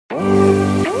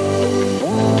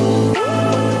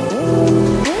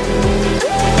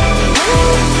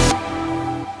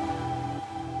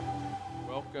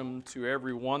to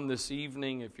everyone this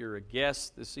evening. If you're a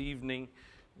guest this evening,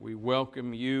 we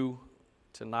welcome you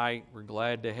tonight. We're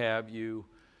glad to have you.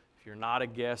 If you're not a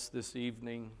guest this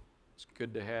evening, it's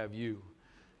good to have you.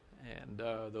 And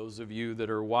those of you that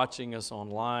are watching us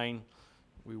online,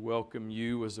 we welcome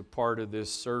you as a part of this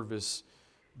service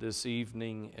this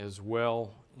evening as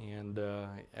well. And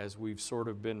as we've sort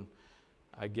of been,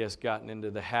 I guess, gotten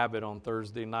into the habit on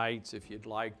Thursday nights, if you'd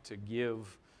like to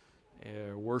give,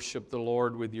 worship the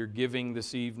Lord with your giving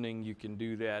this evening, you can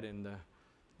do that in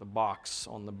the box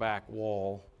on the back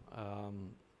wall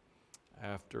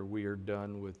after we are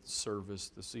done with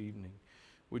service this evening.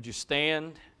 Would you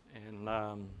stand and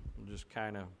just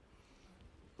kind of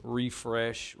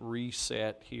refresh,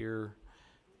 reset here.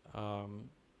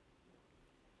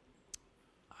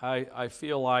 I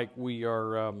feel like we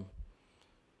are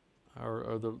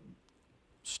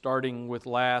starting with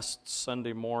last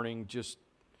Sunday morning. Just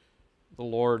the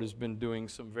Lord has been doing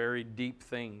some very deep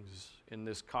things in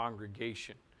this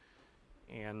congregation,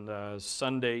 and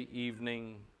Sunday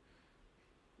evening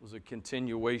was a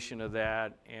continuation of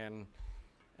that, and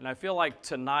I feel like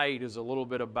tonight is a little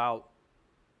bit about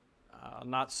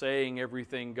not saying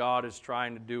everything God is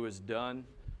trying to do is done,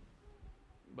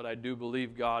 but I do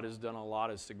believe God has done a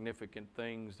lot of significant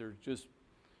things. There's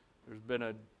been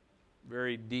a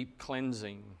very deep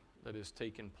cleansing that has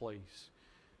taken place.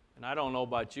 And I don't know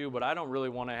about you, but I don't really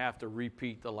want to have to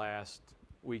repeat the last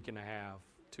week and a half,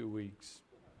 2 weeks.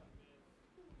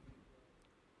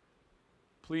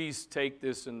 Please take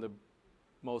this in the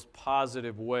most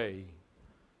positive way,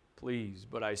 please.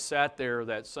 But I sat there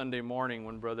that Sunday morning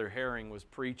when Brother Herring was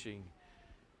preaching,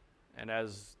 and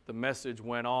as the message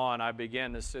went on, I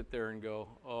began to sit there and go,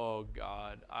 oh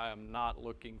God, I am not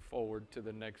looking forward to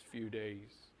the next few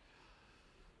days.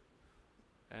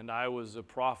 And I was a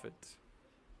prophet.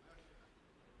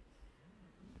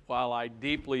 While I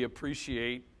deeply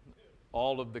appreciate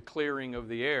all of the clearing of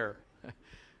the air,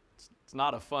 it's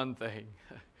not a fun thing,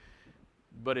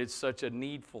 but it's such a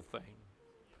needful thing.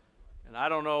 And I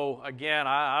don't know, again,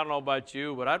 I don't know about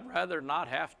you, but I'd rather not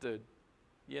have to,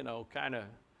 kind of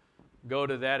go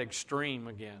to that extreme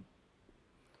again.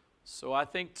 So I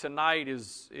think tonight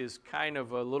is kind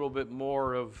of a little bit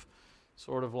more of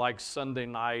sort of like Sunday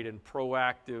night and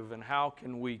proactive, and how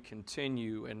can we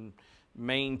continue and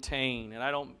maintain.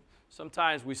 And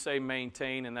sometimes we say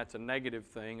maintain and that's a negative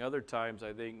thing. Other times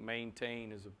I think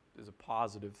maintain is a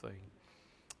positive thing.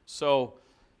 So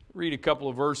read a couple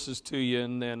of verses to you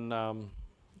and then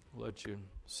let you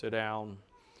sit down.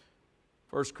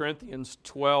 1 Corinthians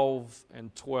 12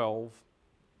 and 12.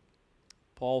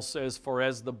 Paul says, for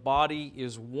as the body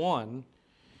is one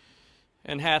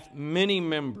and hath many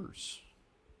members,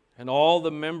 and all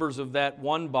the members of that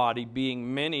one body,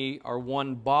 being many, are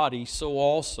one body, so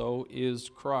also is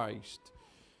Christ.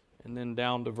 And then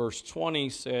down to verse 20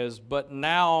 says, but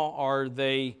now are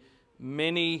they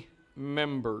many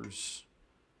members,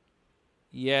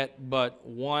 yet but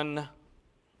one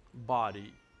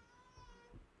body.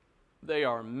 They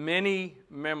are many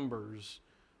members,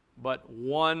 but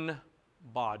one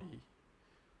body.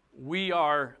 We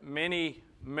are many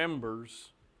members,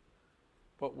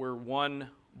 but we're one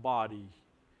body.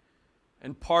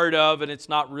 And part of, and it's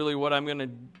not really what I'm going to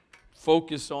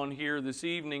focus on here this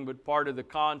evening, but part of the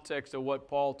context of what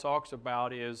Paul talks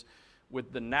about is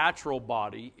with the natural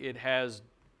body, it has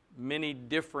many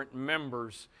different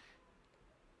members,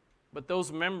 but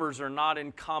those members are not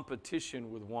in competition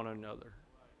with one another.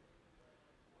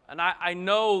 And I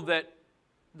know that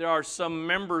there are some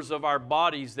members of our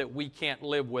bodies that we can't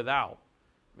live without.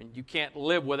 I mean, you can't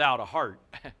live without a heart.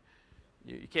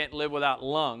 You can't live without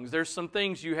lungs. There's some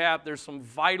things you have, there's some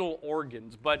vital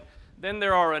organs, but then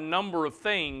there are a number of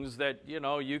things that,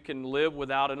 you can live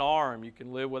without an arm, you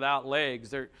can live without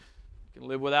legs, you can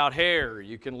live without hair,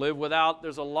 you can live without,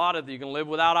 you can live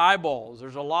without eyeballs.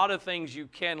 There's a lot of things you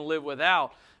can live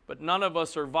without, but none of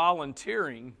us are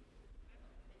volunteering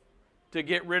to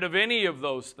get rid of any of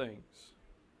those things.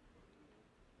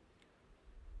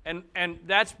 And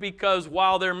that's because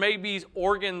while there may be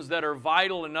organs that are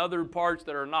vital and other parts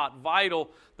that are not vital,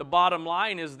 the bottom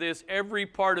line is this: every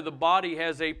part of the body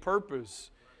has a purpose.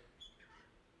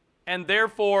 And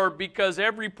therefore, because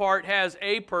every part has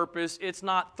a purpose, it's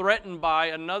not threatened by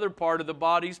another part of the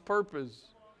body's purpose.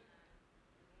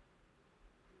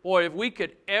 Boy, if we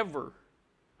could ever,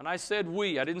 and I said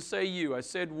we, I didn't say you, I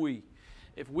said we,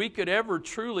 if we could ever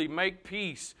truly make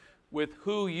peace with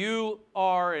who you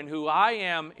are and who I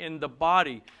am in the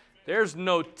body, there's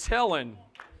no telling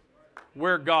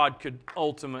where God could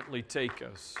ultimately take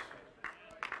us.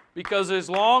 Because as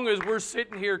long as we're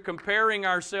sitting here comparing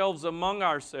ourselves among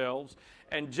ourselves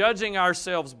and judging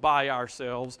ourselves by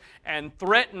ourselves and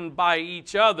threatened by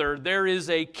each other, there is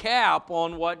a cap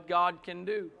on what God can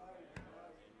do.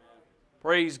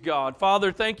 Praise God.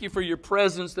 Father, thank you for your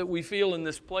presence that we feel in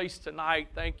this place tonight.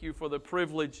 Thank you for the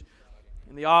privilege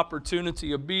and the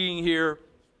opportunity of being here.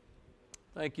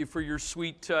 Thank you for your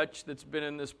sweet touch that's been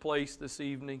in this place this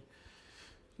evening.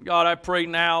 God, I pray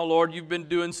now, Lord, you've been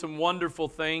doing some wonderful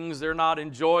things. They're not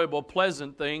enjoyable,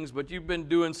 pleasant things, but you've been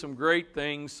doing some great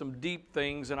things, some deep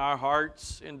things in our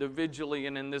hearts, individually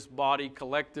and in this body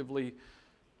collectively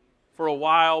for a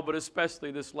while, but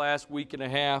especially this last week and a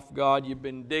half. God, you've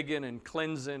been digging and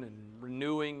cleansing and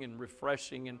renewing and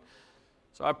refreshing. And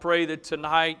so I pray that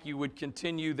tonight you would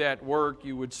continue that work.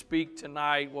 You would speak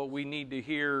tonight what we need to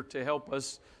hear to help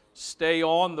us stay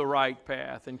on the right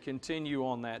path and continue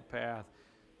on that path.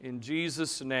 In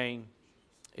Jesus' name,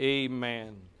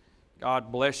 amen.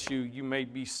 God bless you. You may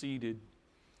be seated.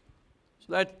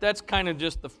 So that's kind of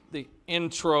just the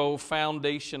intro,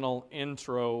 foundational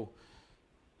intro.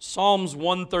 Psalms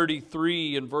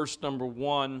 133 and verse number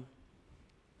 1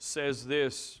 says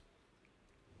this: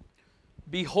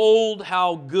 Behold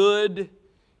how good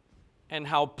and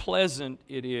how pleasant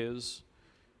it is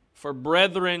for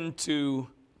brethren to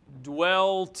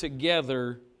dwell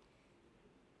together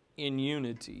in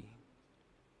unity.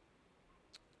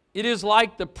 It is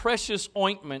like the precious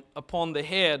ointment upon the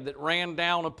head that ran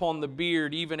down upon the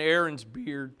beard, even Aaron's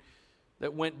beard,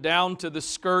 that went down to the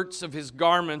skirts of his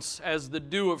garments, as the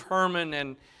dew of Hermon,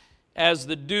 and as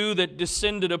the dew that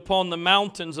descended upon the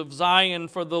mountains of Zion.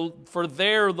 For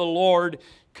there the Lord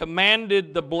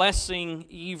commanded the blessing,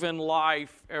 even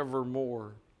life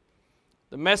evermore.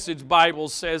 The Message Bible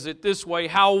says it this way: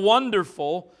 how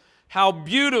wonderful, how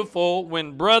beautiful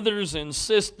when brothers and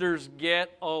sisters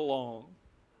get along.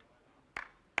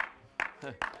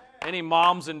 Any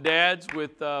moms and dads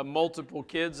with multiple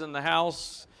kids in the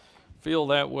house feel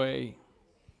that way?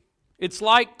 It's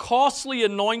like costly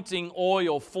anointing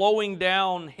oil flowing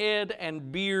down head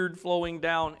and beard, flowing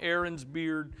down Aaron's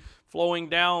beard, flowing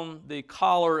down the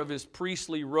collar of his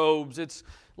priestly robes. It's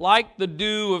like the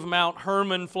dew of Mount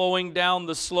Hermon flowing down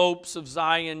the slopes of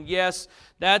Zion. Yes,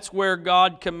 that's where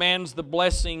God commands the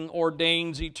blessing,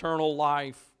 ordains eternal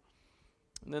life.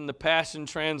 And then the Passion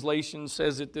Translation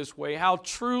says it this way: how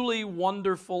truly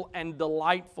wonderful and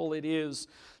delightful it is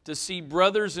to see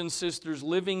brothers and sisters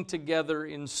living together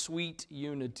in sweet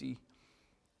unity.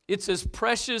 It's as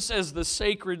precious as the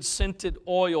sacred scented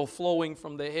oil flowing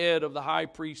from the head of the high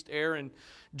priest Aaron,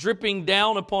 dripping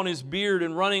down upon his beard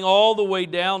and running all the way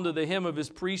down to the hem of his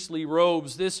priestly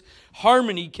robes. This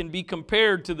harmony can be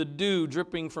compared to the dew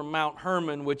dripping from Mount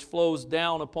Hermon, which flows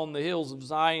down upon the hills of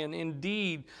Zion.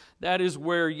 Indeed, that is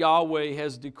where Yahweh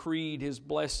has decreed His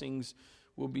blessings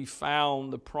will be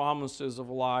found, the promises of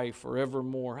life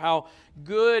forevermore. How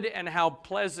good and how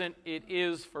pleasant it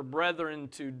is for brethren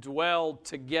to dwell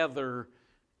together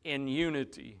in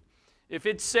unity. If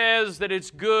it says that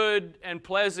it's good and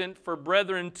pleasant for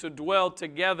brethren to dwell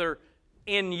together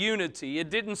in unity, it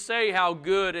didn't say how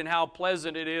good and how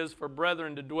pleasant it is for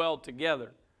brethren to dwell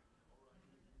together.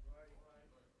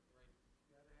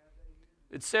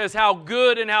 It says how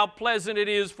good and how pleasant it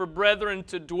is for brethren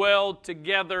to dwell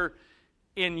together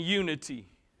in unity.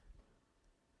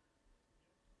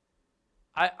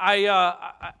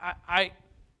 I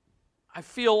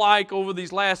feel like over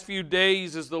these last few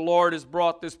days, as the Lord has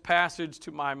brought this passage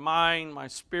to my mind, my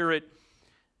spirit,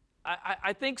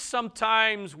 I think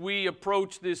sometimes we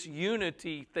approach this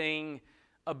unity thing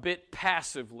a bit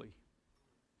passively.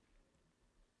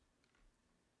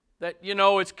 That, you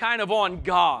know, it's kind of on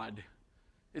God.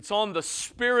 It's on the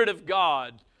Spirit of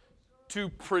God to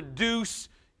produce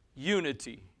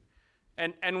unity.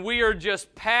 And we are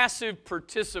just passive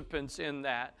participants in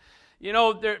that. You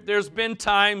know, there's been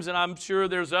times, and I'm sure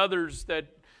there's others that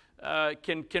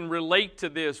can relate to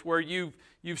this, where you've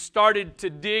started to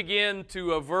dig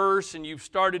into a verse and you've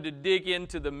started to dig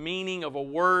into the meaning of a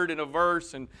word in a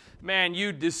verse, and man,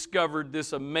 you discovered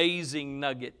this amazing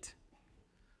nugget.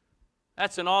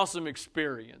 That's an awesome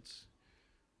experience.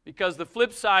 Because the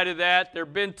flip side of that, there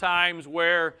have been times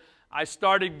where I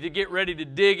started to get ready to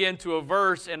dig into a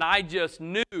verse and I just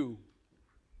knew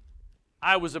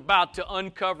I was about to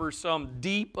uncover some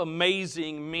deep,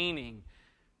 amazing meaning.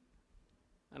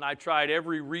 And I tried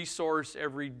every resource,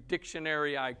 every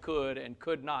dictionary I could, and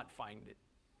could not find it.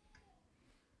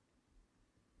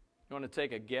 You want to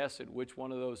take a guess at which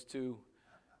one of those two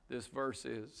this verse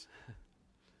is?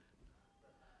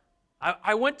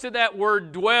 I went to that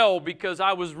word dwell because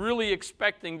I was really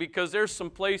expecting, because there's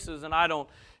some places, and I don't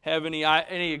have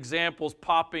any examples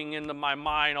popping into my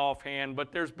mind offhand,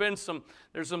 but there's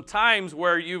some times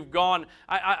where you've gone,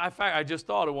 in fact, I just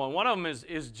thought of one. One of them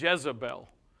is Jezebel.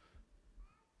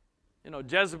 You know,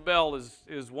 Jezebel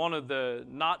is one of the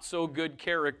not so good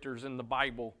characters in the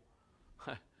Bible.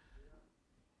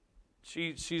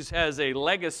 She has a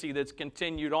legacy that's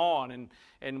continued on,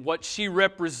 and what she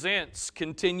represents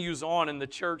continues on in the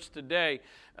church today.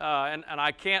 And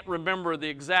I can't remember the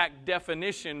exact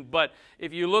definition, but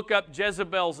if you look up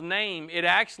Jezebel's name, it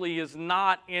actually is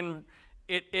not in,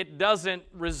 it doesn't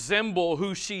resemble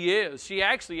who she is. She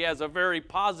actually has a very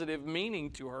positive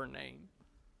meaning to her name.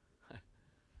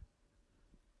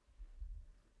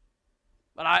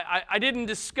 But I didn't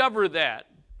discover that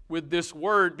with this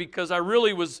word, because I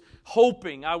really was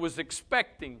hoping, I was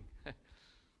expecting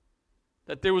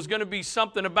that there was going to be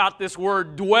something about this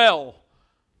word dwell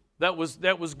that was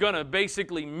going to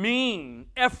basically mean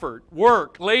effort,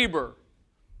 work, labor.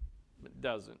 It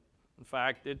doesn't. In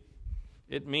fact,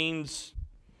 it means,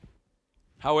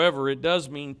 however, it does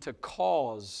mean to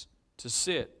cause to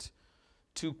sit,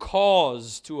 to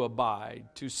cause to abide,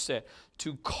 to sit,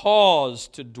 to cause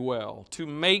to dwell, to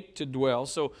make to dwell.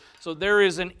 So there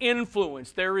is an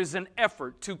influence, there is an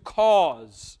effort to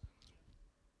cause.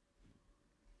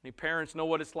 Any parents know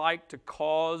what it's like to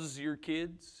cause your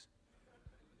kids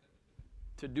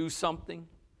to do something?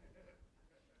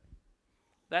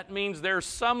 That means there's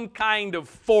some kind of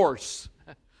force,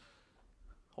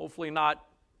 hopefully not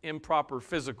improper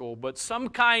physical, but some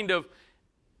kind of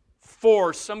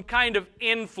force, some kind of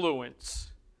influence.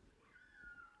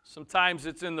 Sometimes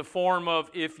it's in the form of,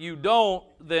 if you don't,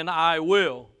 then I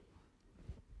will.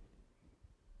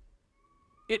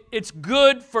 It's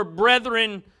good for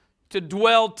brethren to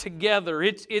dwell together.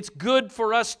 It's good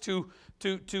for us to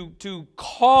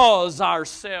cause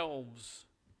ourselves.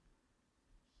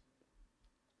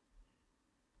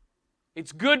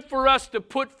 It's good for us to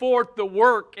put forth the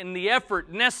work and the effort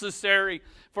necessary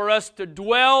for us to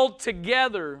dwell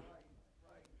together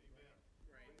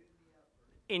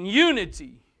in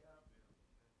unity.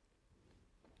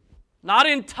 Not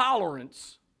in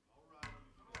tolerance.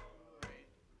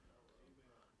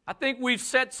 I think we've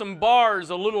set some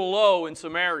bars a little low in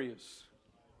some areas.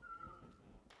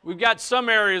 We've got some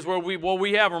areas where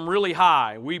we have them really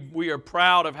high. We are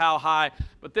proud of how high.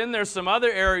 But then there's some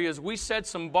other areas we set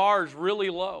some bars really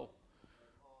low.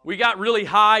 We got really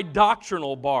high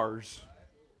doctrinal bars.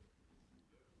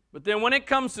 But then when it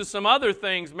comes to some other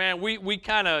things, man, we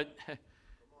kind of...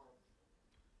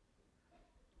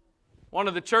 One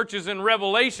of the churches in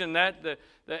Revelation, that the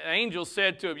angel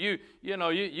said to him,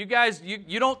 you guys,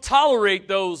 you don't tolerate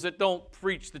those that don't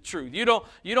preach the truth. You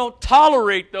don't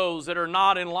tolerate those that are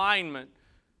not in alignment.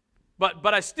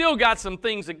 But I still got some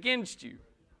things against you.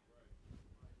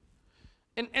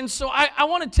 And so I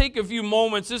want to take a few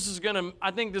moments.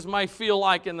 I think this might feel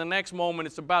like in the next moment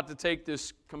it's about to take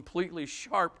this completely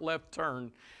sharp left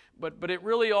turn. But it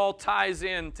really all ties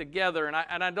in together. And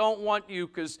I don't want you,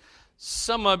 because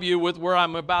some of you, with where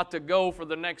I'm about to go for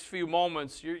the next few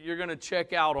moments, you're going to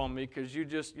check out on me because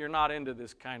you're not into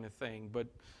this kind of thing. But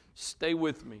stay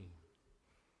with me.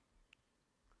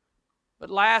 But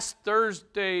last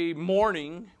Thursday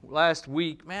morning, last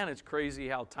week, man, it's crazy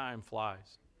how time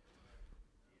flies.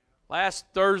 Last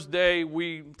Thursday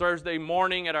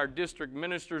morning at our district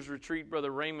ministers retreat,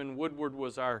 Brother Raymond Woodward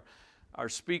was our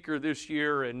speaker this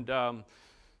year, and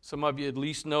some of you at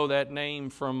least know that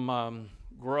name from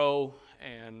Grow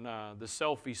and the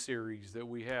selfie series that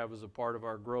we have as a part of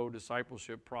our Grow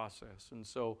discipleship process. And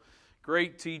so,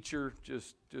 great teacher,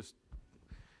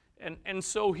 and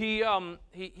so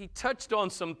he touched on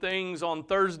some things on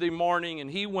Thursday morning,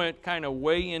 and he went kind of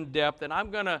way in depth. And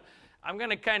I'm gonna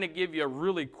kind of give you a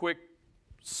really quick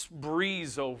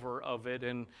breeze over of it,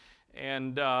 and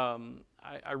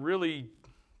I really,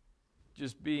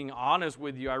 just being honest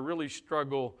with you, I really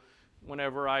struggle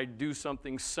whenever I do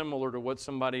something similar to what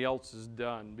somebody else has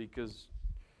done, because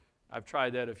I've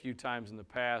tried that a few times in the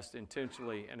past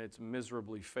intentionally, and it's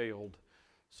miserably failed.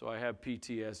 So I have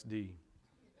PTSD.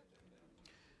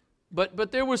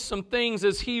 But there was some things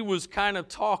as he was kind of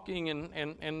talking,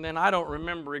 and then I don't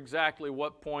remember exactly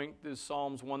what point this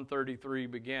Psalms 133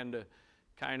 began to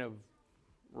kind of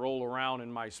roll around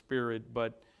in my spirit,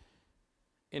 but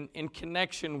in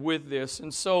connection with this.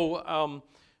 And so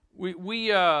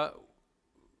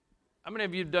how many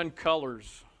of you have done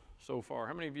colors so far?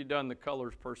 How many of you have done the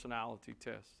colors personality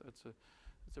test? That's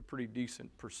a pretty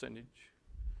decent percentage.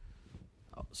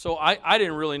 So I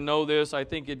didn't really know this. I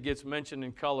think it gets mentioned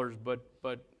in colors, but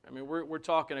I mean, we're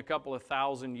talking a couple of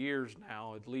thousand years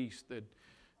now at least that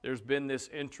there's been this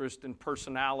interest in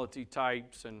personality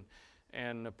types,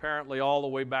 and apparently all the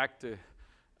way back to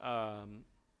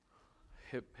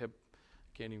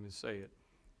can't even say it.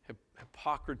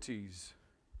 Hippocrates, is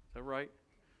that right?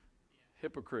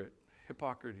 Hippocrates.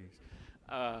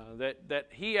 That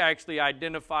he actually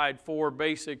identified 4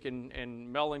 basic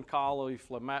and melancholy,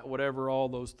 whatever all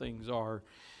those things are,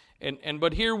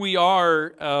 but here we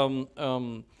are,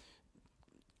 a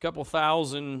couple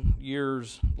thousand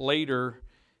years later,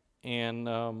 and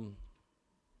oh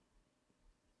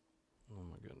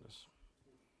my goodness,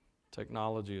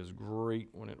 technology is great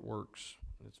when it works.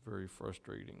 It's very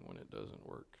frustrating when it doesn't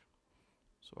work.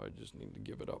 So I just need to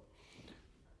give it up.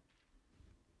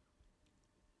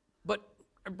 But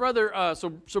brother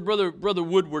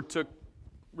Woodward took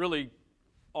really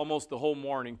almost the whole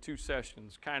morning, 2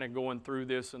 sessions, kind of going through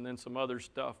this and then some other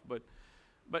stuff. But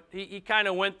he kind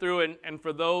of went through, and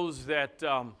for those that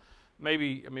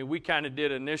maybe, I mean, we kind of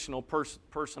did initial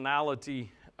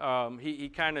personality. He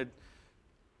kind of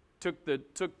took the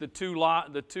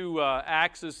two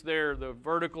axes there, the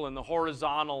vertical and the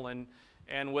horizontal,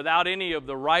 and without any of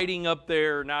the writing up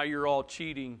there. Now you're all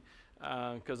cheating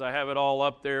because I have it all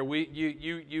up there.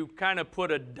 You kind of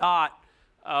put a dot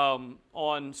on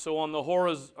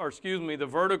the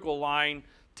vertical line,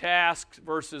 tasks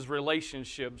versus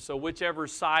relationships. So whichever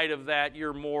side of that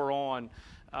you're more on.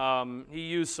 He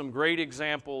used some great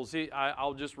examples.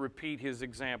 I'll just repeat his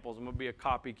examples. I'm going to be a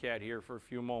copycat here for a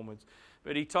few moments.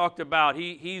 But he talked about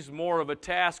he's more of a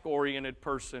task-oriented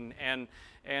person, and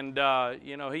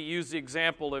you know, he used the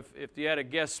example if you had a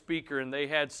guest speaker and they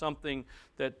had something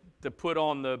to put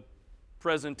on the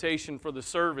presentation for the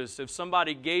service. If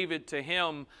somebody gave it to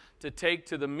him to take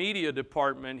to the media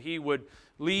department, he would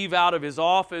leave out of his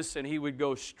office and he would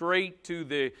go straight to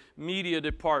the media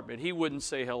department. He wouldn't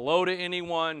say hello to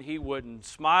anyone. He wouldn't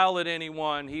smile at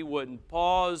anyone. He wouldn't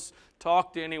pause,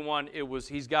 talk to anyone.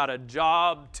 He's got a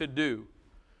job to do.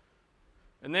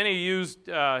 And then he used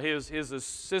his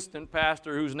assistant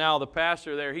pastor, who's now the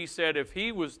pastor there. He said if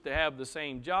he was to have the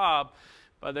same job,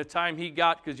 by the time he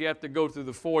got, because you have to go through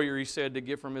the foyer, he said, to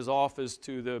get from his office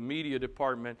to the media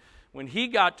department. When he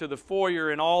got to the foyer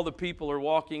and all the people are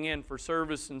walking in for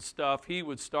service and stuff, he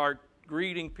would start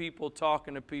greeting people,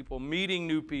 talking to people, meeting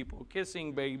new people,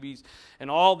 kissing babies, and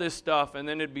all this stuff. And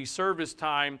then it'd be service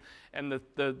time, and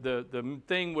the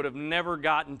thing would have never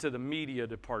gotten to the media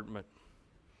department.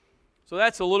 So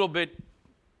that's a little bit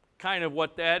kind of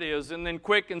what that is. And then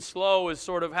quick and slow is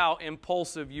sort of how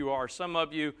impulsive you are. Some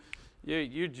of you,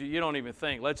 you don't even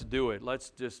think, let's do it.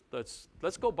 Let's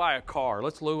go buy a car.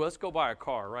 Let's go buy a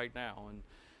car right now. And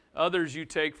others you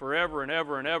take forever and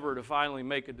ever and ever to finally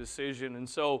make a decision. And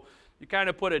so you kind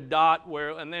of put a dot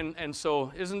where, and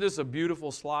so isn't this a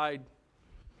beautiful slide?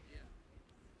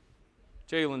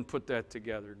 Jalen put that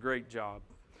together. Great job.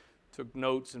 Took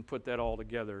notes and put that all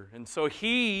together. And so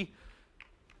he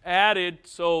added,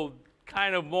 so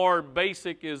kind of more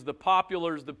basic is the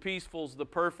populars, the peacefuls, the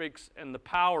perfects, and the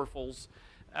powerfuls.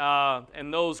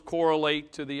 And those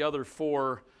correlate to the other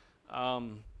 4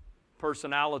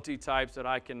 personality types that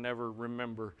I can never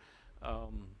remember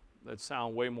that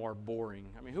sound way more boring.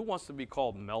 I mean, who wants to be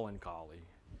called melancholy?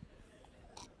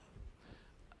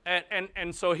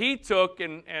 And so he took,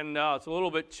 and it's a little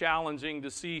bit challenging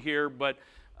to see here, but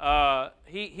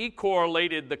he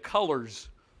correlated the colors.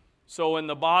 So in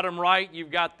the bottom right,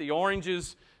 you've got the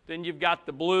oranges, then you've got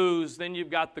the blues, then you've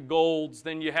got the golds,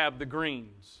 then you have the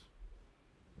greens.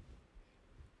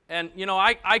 And, you know,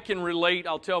 I can relate.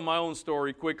 I'll tell my own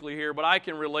story quickly here, but I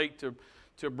can relate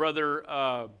to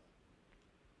Brother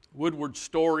Woodward's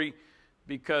story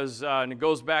because, and it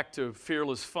goes back to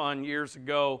Fearless Fun years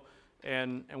ago,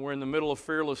 and we're in the middle of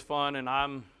Fearless Fun, and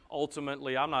I'm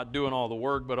not doing all the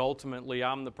work, but ultimately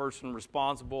I'm the person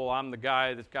responsible. I'm the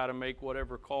guy that's got to make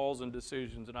whatever calls and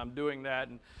decisions, and I'm doing that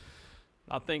and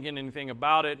not thinking anything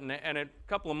about it. And a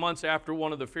couple of months after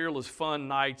one of the Fearless Fun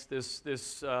nights,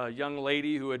 this young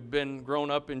lady who had been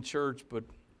grown up in church but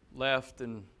left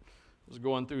and was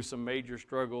going through some major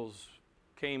struggles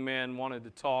came in, wanted to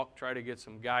talk, try to get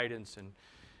some guidance, and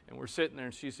we're sitting there,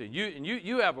 and she said,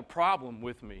 you have a problem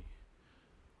with me.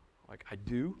 Like, I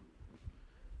do?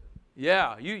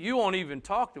 Yeah, you won't even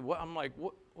talk to what? I'm like,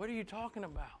 what are you talking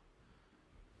about?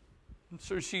 And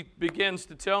so she begins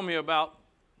to tell me about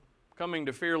coming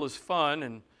to Fearless Fun,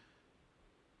 and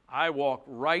I walked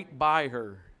right by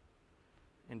her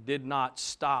and did not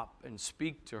stop and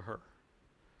speak to her.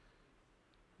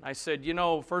 I said, you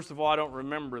know, first of all, I don't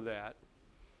remember that.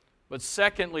 But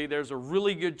secondly, there's a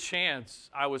really good chance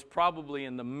I was probably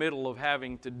in the middle of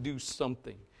having to do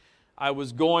something. I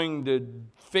was going to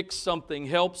fix something,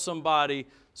 help somebody,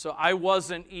 so I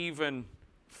wasn't even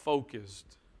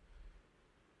focused.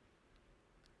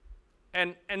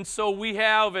 And so we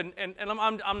have, and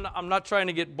I'm not trying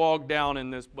to get bogged down in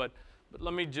this, but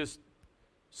let me just,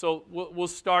 so we'll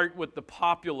start with the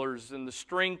populars, and the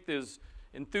strength is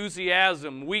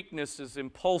enthusiasm, weakness is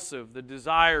impulsive, the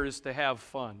desire is to have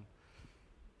fun.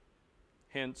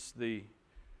 Hence the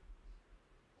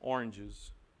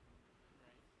oranges.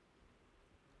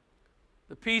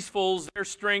 The peacefuls, their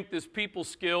strength is people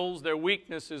skills, their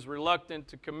weakness is reluctant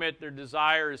to commit, their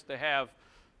desire is to have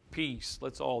peace.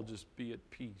 Let's all just be at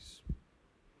peace.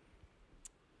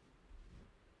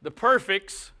 The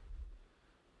perfects,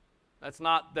 that's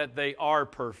not that they are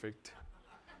perfect.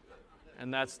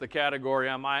 And that's the category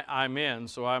I'm in,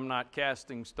 so I'm not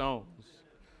casting stones.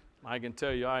 I can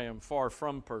tell you I am far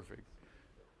from perfect.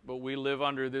 But we live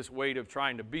under this weight of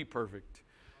trying to be perfect.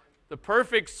 The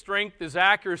perfect strength is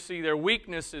accuracy. Their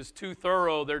weakness is too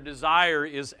thorough. Their desire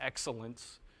is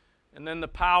excellence. And then the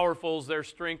powerfuls, their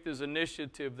strength is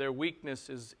initiative. Their weakness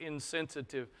is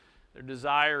insensitive. Their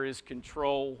desire is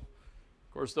control.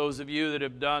 Of course, those of you that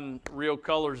have done real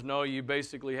colors know you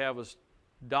basically have a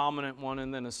dominant one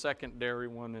and then a secondary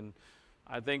one. And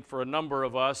I think for a number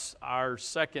of us, our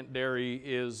secondary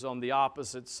is on the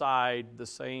opposite side, the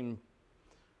same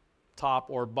top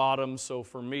or bottom. So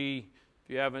for me, if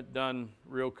you haven't done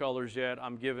real colors yet,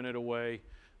 I'm giving it away.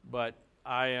 But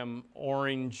I am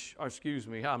orange, or excuse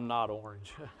me, I'm not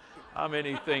orange. I'm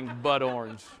anything but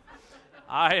orange.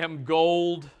 I am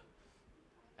gold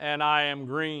and I am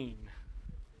green.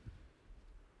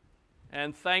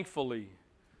 And thankfully,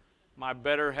 my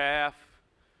better half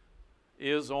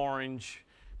is orange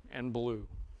and blue.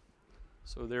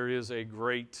 So there is a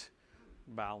great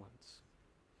balance.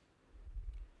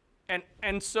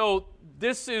 And so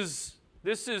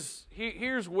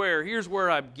here's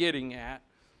where I'm getting at.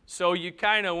 So you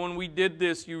kind of, when we did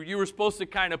this, you were supposed to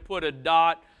kind of put a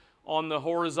dot on the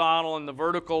horizontal and the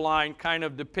vertical line, kind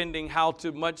of depending how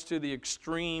much to the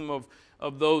extreme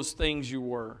of those things you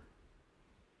were.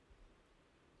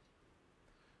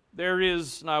 There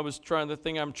is, and the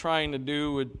thing I'm trying to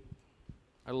do,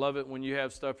 I love it when you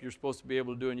have stuff you're supposed to be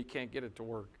able to do and you can't get it to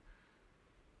work.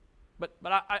 But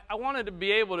I wanted to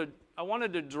be able to, I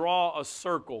wanted to draw a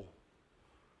circle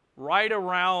right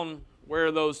around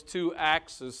where those two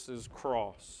axes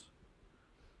cross.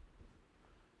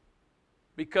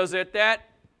 Because at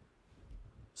that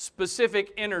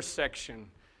specific intersection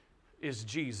is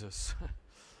Jesus.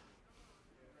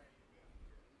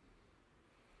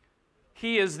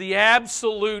 He is the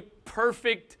absolute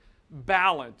perfect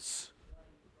balance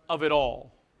of it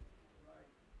all.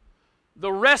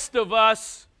 The rest of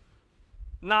us,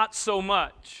 not so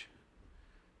much.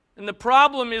 And the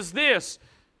problem is this: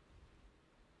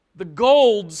 the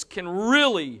golds can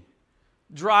really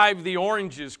drive the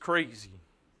oranges crazy.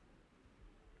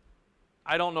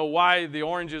 I don't know why the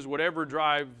oranges would ever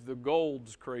drive the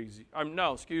golds crazy.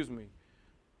 No, excuse me.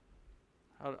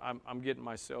 I'm getting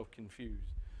myself confused.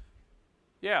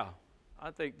 Yeah,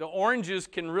 I think the oranges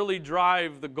can really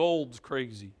drive the golds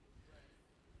crazy.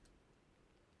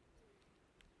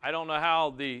 I don't know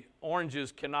how the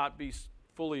oranges cannot be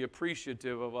fully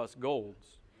appreciative of us golds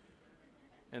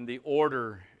and the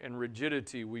order and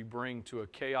rigidity we bring to a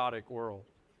chaotic world.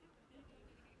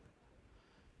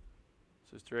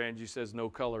 Sister Angie says no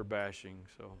color bashing.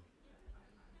 So,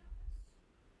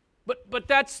 but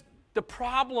that's the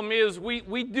problem is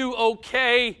we do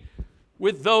okay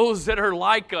with those that are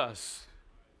like us.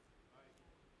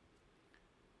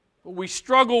 But we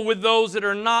struggle with those that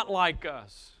are not like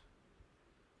us.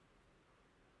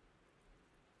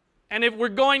 And if we're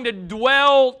going to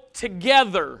dwell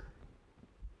together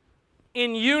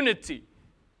in unity,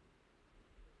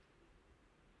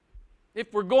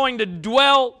 if we're going to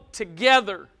dwell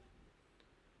together,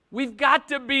 we've got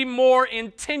to be more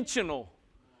intentional,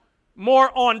 more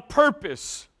on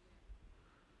purpose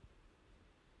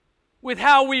with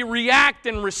how we react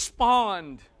and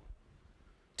respond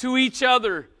to each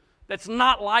other that's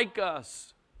not like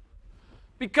us.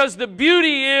 Because the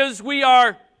beauty is we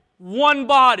are one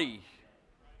body.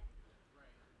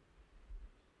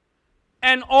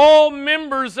 And all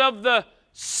members of the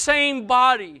same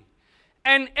body.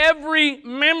 And every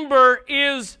member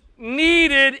is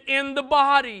needed in the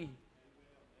body.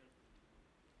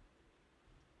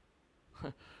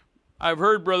 I've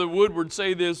heard Brother Woodward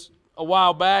say this a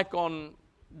while back on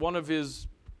one of his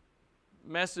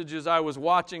messages I was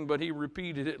watching, but he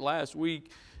repeated it last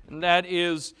week. And that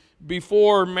is,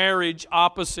 before marriage,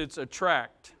 opposites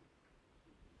attract.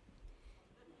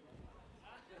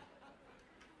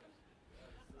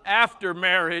 After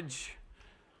marriage,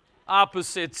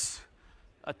 opposites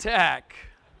attack.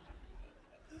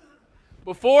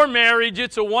 Before marriage,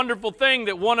 it's a wonderful thing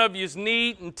that one of you is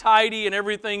neat and tidy and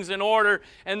everything's in order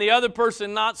and the other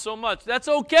person not so much. That's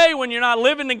okay when you're not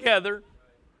living together.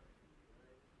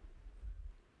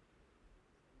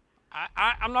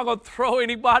 I'm not going to throw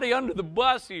anybody under the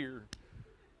bus here.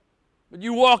 But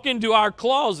you walk into our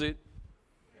closet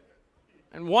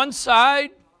and one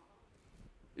side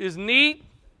is neat,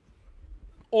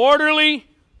 orderly,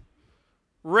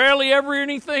 rarely ever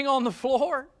anything on the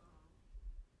floor.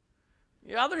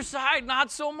 The other side,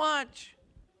 not so much.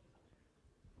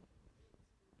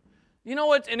 You know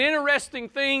what an interesting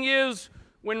thing is?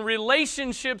 When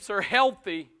relationships are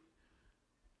healthy,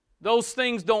 those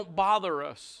things don't bother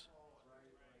us.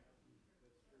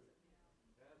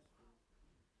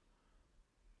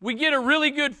 We get a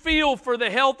really good feel for the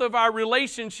health of our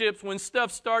relationships when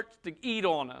stuff starts to eat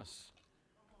on us.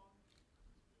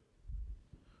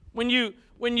 When you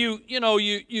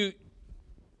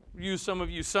some of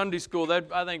you Sunday school,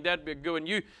 I think that'd be a good one.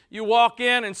 You walk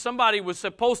in and somebody was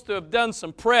supposed to have done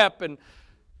some prep and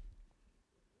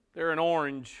they're an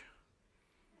orange.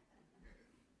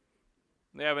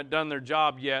 They haven't done their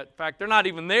job yet. In fact, they're not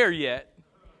even there yet.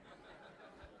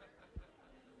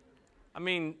 I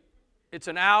mean, it's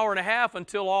an hour and a half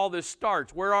until all this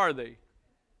starts. Where are they?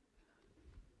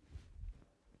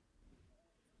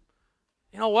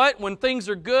 You know what? When things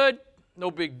are good,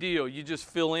 no big deal. You just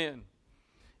fill in.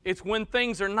 It's when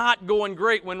things are not going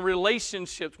great, when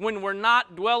relationships, when we're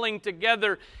not dwelling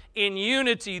together in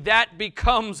unity, that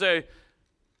becomes a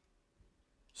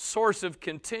source of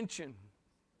contention.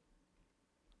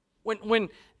 When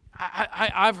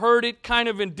I've heard it kind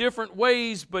of in different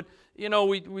ways, but you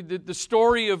know, the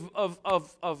story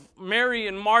of Mary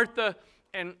and Martha,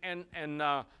 and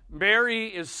Mary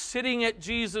is sitting at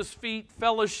Jesus' feet,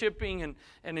 fellowshipping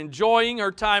and enjoying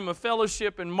her time of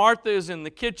fellowship, and Martha is in the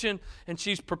kitchen, and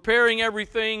she's preparing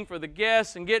everything for the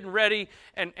guests and getting ready,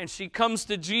 and she comes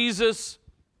to Jesus.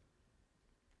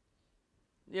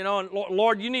 You know, and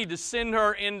Lord, you need to send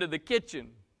her into the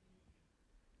kitchen.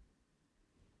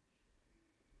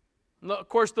 Of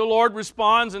course, the Lord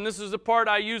responds, and this is the part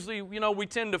I usually, we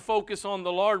tend to focus on.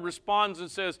 The Lord responds and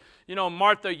says,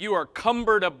 Martha, you are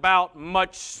cumbered about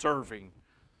much serving.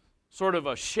 Sort of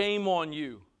a shame on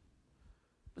you.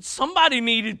 But somebody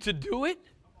needed to do it.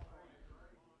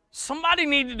 Somebody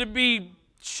needed to be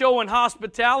showing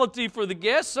hospitality for the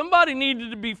guests. Somebody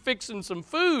needed to be fixing some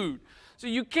food. So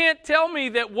you can't tell me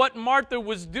that what Martha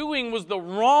was doing was the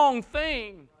wrong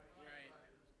thing.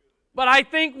 But I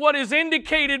think what is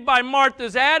indicated by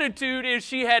Martha's attitude is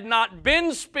she had not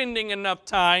been spending enough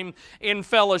time in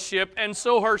fellowship, and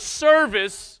so her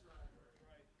service,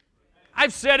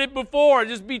 I've said it before,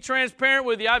 just be transparent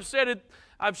with you,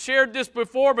 I've shared this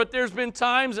before, but there's been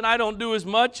times, and I don't do as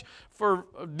much for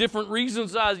different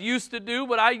reasons I used to do,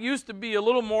 but I used to be a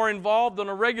little more involved on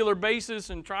a regular basis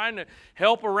and trying to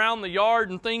help around the yard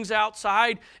and things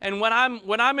outside, and when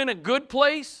I'm in a good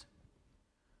place,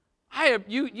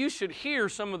 you should hear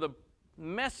some of the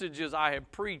messages I have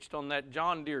preached on that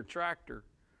John Deere tractor.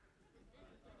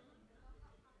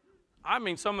 I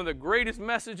mean, some of the greatest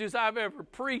messages I've ever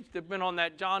preached have been on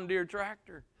that John Deere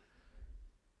tractor.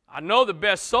 I know the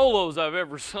best solos I've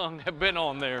ever sung have been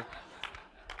on there.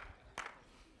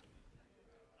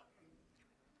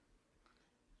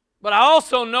 But I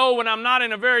also know when I'm not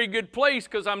in a very good place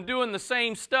because I'm doing the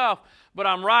same stuff, but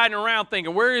I'm riding around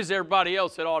thinking, where is everybody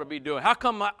else that ought to be doing? How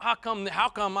come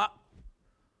I?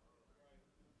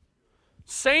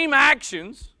 Same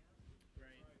actions,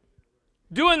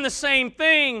 doing the same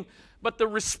thing, but the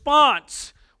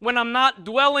response when I'm not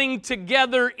dwelling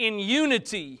together in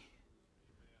unity.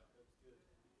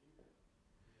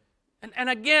 And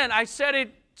again, I said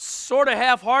it sort of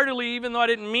half-heartedly, even though I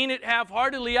didn't mean it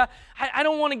half-heartedly. I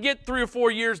don't want to get 3 or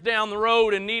 4 years down the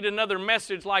road and need another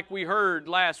message like we heard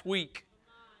last week.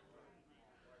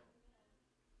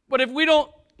 But if we don't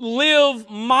live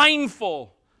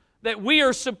mindful that we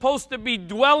are supposed to be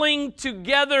dwelling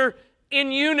together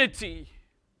in unity.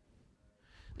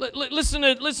 Listen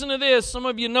to this. Some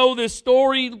of you know this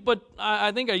story, but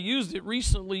I think I used it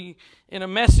recently in a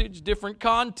message, different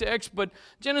context. But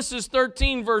Genesis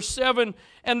 13, verse 7,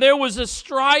 and there was a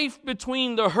strife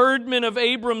between the herdmen of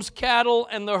Abram's cattle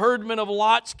and the herdmen of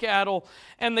Lot's cattle.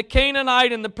 And the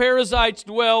Canaanite and the Perizzite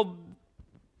dwelled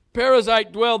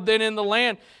then in the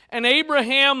land. And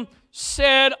Abraham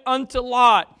said unto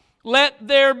Lot, let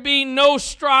there be no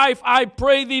strife, I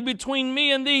pray thee, between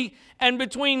me and thee, and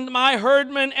between my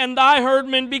herdmen and thy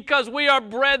herdmen, because we are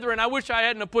brethren. I wish I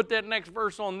hadn't put that next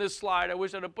verse on this slide. I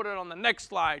wish I'd have put it on the next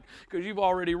slide, because you've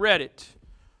already read it,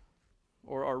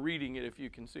 or are reading it if you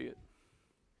can see it.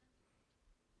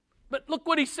 But look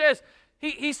what he says.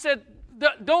 He said,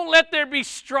 don't let there be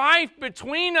strife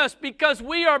between us, because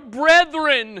we are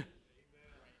brethren.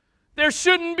 There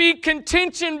shouldn't be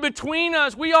contention between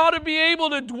us. We ought to be able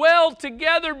to dwell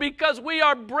together because we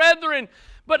are brethren.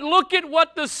 But look at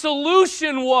what the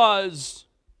solution was.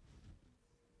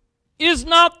 Is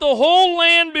not the whole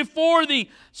land before thee?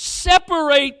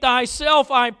 Separate thyself,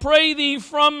 I pray thee,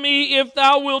 from me. If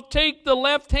thou wilt take the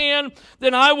left hand,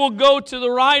 then I will go to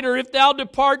the right. Or if thou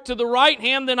depart to the right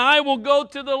hand, then I will go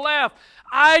to the left.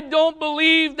 I don't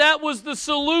believe that was the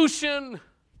solution.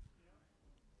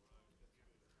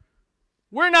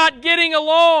 We're not getting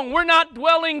along. We're not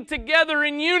dwelling together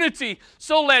in unity.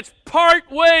 So let's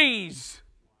part ways.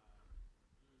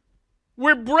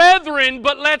 We're brethren,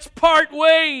 but let's part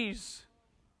ways.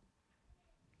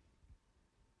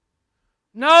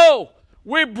 No,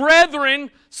 we're brethren,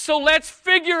 so let's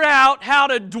figure out how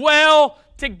to dwell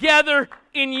together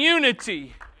in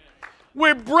unity.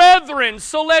 We're brethren,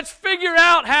 so let's figure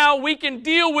out how we can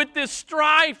deal with this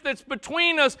strife that's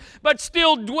between us, but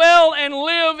still dwell and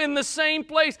live in the same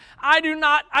place. I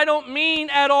don't mean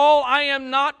at all, I am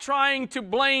not trying to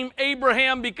blame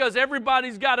Abraham, because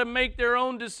everybody's got to make their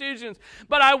own decisions.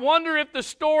 But I wonder if the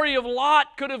story of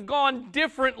Lot could have gone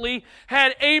differently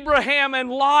had Abraham and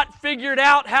Lot figured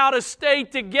out how to stay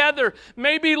together.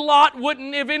 Maybe Lot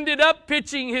wouldn't have ended up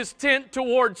pitching his tent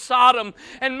toward Sodom,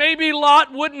 and maybe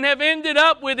Lot wouldn't have ended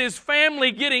up with his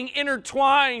family getting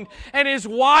intertwined and his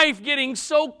wife getting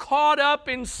so caught up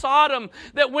in Sodom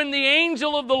that when the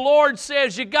angel of the Lord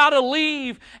says you got to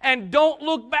leave and don't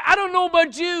look back. I don't know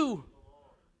about you.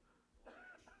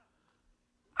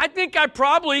 I think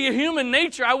in human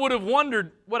nature, I would have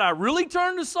wondered, would I really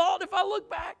turn to salt if I look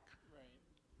back?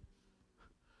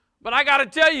 But I got to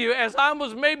tell you, as I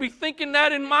was maybe thinking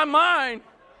that in my mind,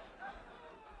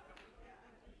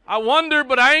 I wonder,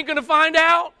 but I ain't going to find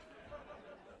out.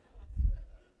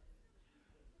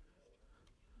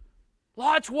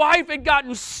 Lot's wife had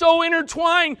gotten so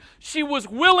intertwined, she was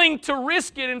willing to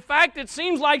risk it. In fact, it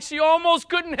seems like she almost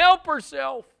couldn't help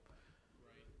herself.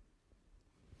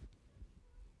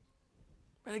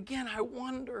 But again, I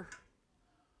wonder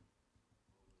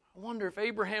if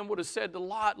Abraham would have said to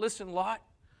Lot, listen, Lot,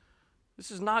 this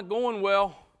is not going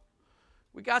well.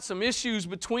 We got some issues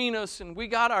between us, and we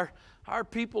got our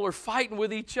people are fighting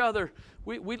with each other.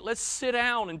 Let's sit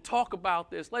down and talk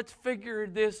about this. Let's figure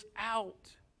this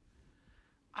out.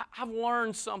 I've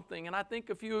learned something, and I think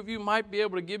a few of you might be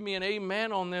able to give me an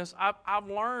amen on this. I've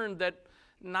learned that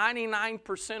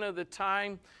 99% of the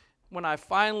time, when I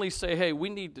finally say, hey, we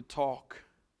need to talk,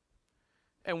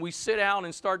 and we sit down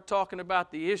and start talking about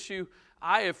the issue,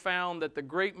 I have found that the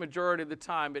great majority of the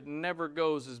time, it never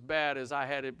goes as bad as I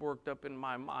had it worked up in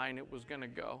my mind it was going to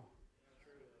go.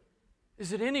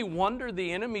 Is it any wonder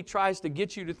the enemy tries to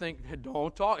get you to think, hey,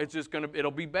 don't talk, it'll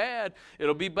be bad.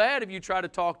 It'll be bad if you try to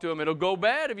talk to him. It'll go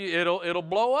bad if it'll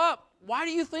blow up. Why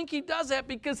do you think he does that?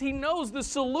 Because he knows the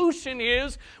solution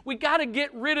is we got to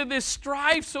get rid of this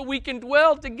strife so we can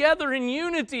dwell together in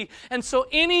unity. And so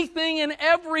anything and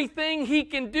everything he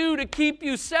can do to keep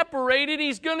you separated,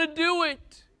 he's going to do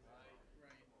it.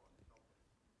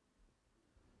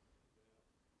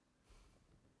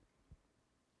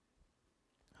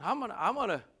 I'll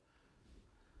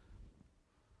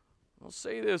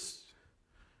say this.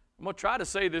 I'm going to try to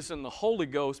say this in the Holy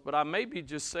Ghost, but I may be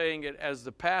just saying it as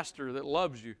the pastor that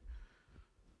loves you.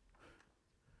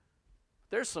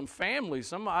 There's some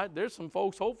families, there's some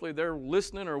folks, hopefully they're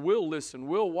listening or will listen,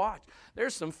 will watch.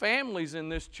 There's some families in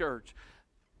this church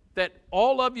that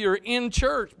all of you are in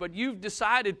church, but you've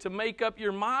decided to make up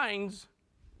your minds.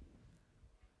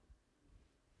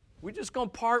 We're just going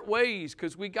to part ways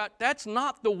because that's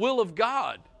not the will of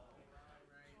God.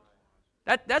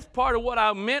 That's part of what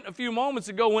I meant a few moments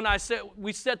ago when I said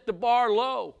we set the bar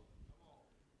low.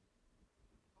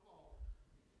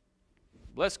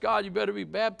 Bless God, you better be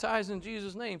baptized in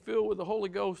Jesus' name, filled with the Holy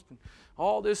Ghost and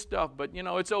all this stuff. But,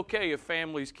 it's okay if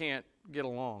families can't get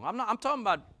along. I'm talking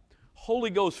about Holy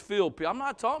Ghost filled people. I'm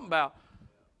not talking about,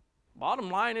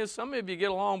 bottom line is some of you get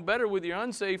along better with your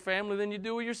unsaved family than you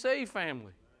do with your saved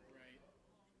family.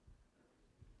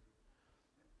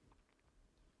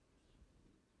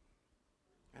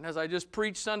 And as I just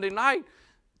preached Sunday night,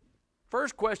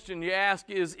 first question you ask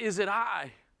is it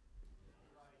I?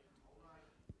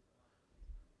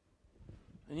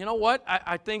 And you know what?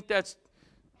 I think that's,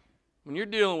 when you're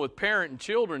dealing with parent and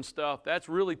children stuff, that's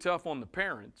really tough on the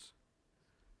parents.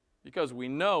 Because we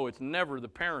know it's never the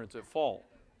parents at fault.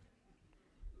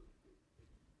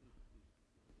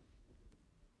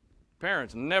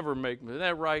 Parents never make, isn't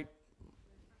that right?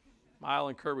 Mile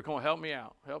and Kirby, come on, help me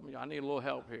out. Help me. I need a little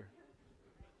help here.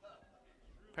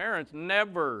 Parents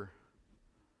never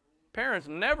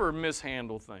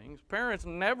mishandle things. Parents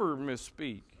never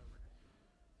misspeak.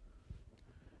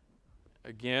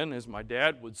 Again, as my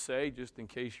dad would say, just in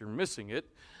case you're missing it,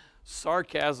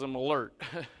 sarcasm alert.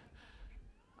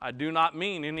 I do not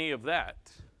mean any of that.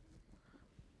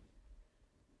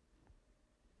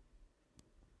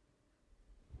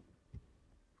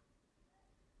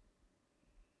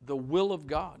 The will of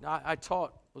God. I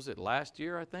taught, was it last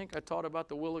year, I think? I taught about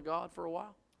the will of God for a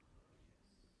while.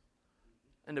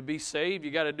 And to be saved, you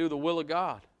got to do the will of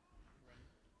God.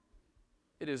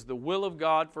 It is the will of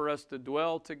God for us to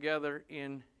dwell together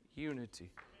in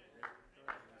unity.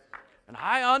 And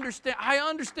I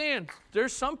understand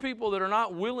there's some people that are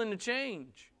not willing to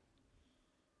change.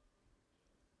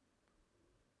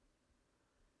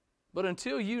 But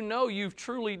until you know you've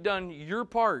truly done your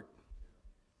part,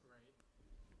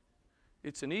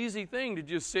 it's an easy thing to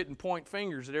just sit and point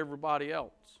fingers at everybody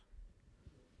else.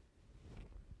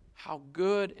 How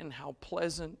good and how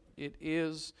pleasant it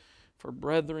is for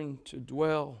brethren to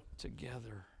dwell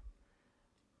together.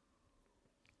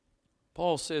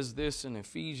 Paul says this in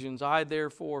Ephesians,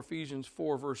 Ephesians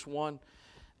 4 verse 1,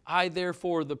 I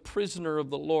therefore, the prisoner of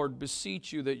the Lord,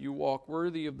 beseech you that you walk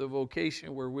worthy of the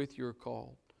vocation wherewith you are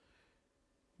called,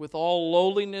 with all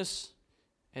lowliness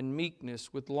and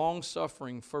meekness, with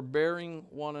long-suffering, forbearing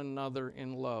one another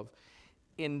in love,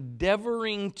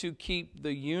 endeavoring to keep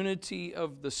the unity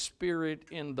of the Spirit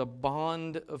in the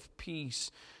bond of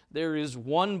peace. There is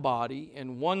one body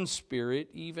and one Spirit,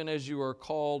 even as you are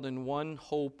called in one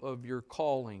hope of your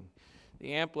calling.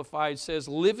 The Amplified says,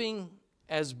 living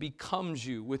as becomes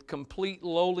you, with complete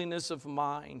lowliness of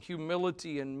mind,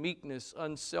 humility and meekness,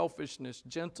 unselfishness,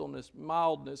 gentleness,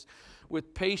 mildness,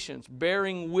 with patience,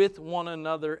 bearing with one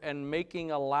another and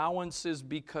making allowances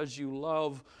because you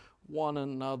love one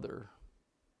another.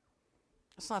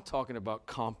 It's not talking about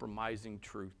compromising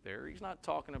truth there. He's not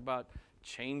talking about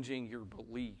changing your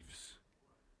beliefs.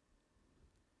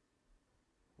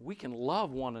 We can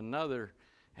love one another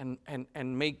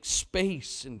and make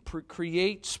space and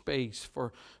create space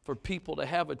for people to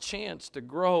have a chance to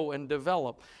grow and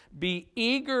develop. Be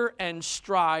eager and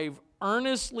strive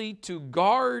earnestly to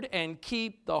guard and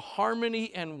keep the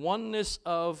harmony and oneness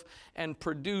of and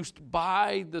produced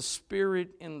by the Spirit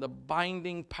in the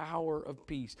binding power of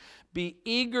peace. Be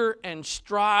eager and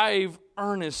strive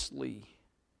earnestly.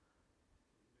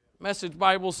 Message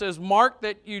Bible says, mark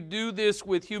that you do this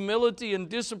with humility and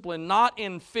discipline, not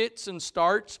in fits and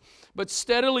starts, but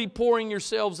steadily pouring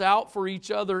yourselves out for each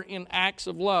other in acts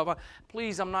of love.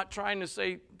 Please, I'm not trying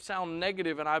to sound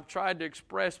negative, and I've tried to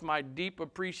express my deep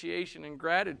appreciation and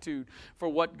gratitude for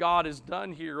what God has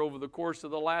done here over the course of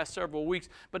the last several weeks.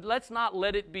 But let's not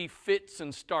let it be fits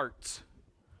and starts.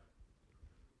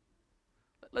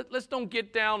 Let's don't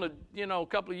get down to, a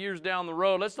couple of years down the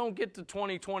road. Let's don't get to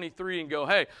 2023 and go,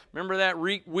 hey, remember that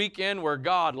weekend where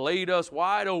God laid us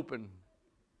wide open?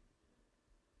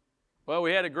 Well,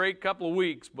 we had a great couple of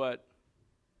weeks, but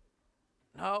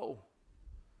no.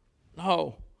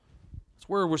 It's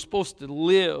where we're supposed to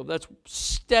live. That's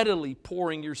steadily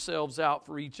pouring yourselves out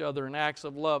for each other in acts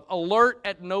of love. Alert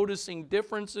at noticing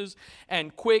differences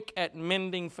and quick at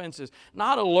mending fences.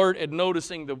 Not alert at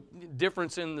noticing the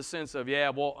difference in the sense of,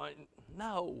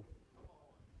 no.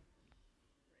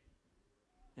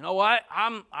 You know what?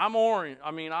 I'm orange.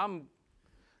 I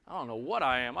don't know what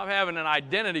I am. I'm having an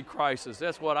identity crisis.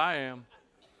 That's what I am.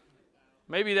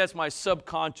 Maybe that's my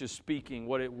subconscious speaking,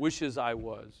 what it wishes I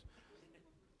was.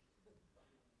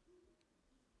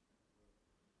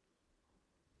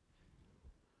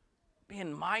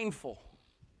 Being mindful.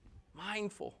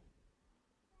 We've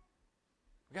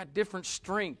got different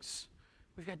strengths.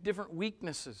 We've got different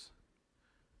weaknesses.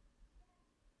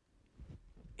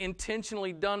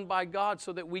 Intentionally done by God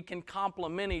so that we can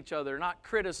complement each other, not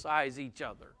criticize each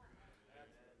other.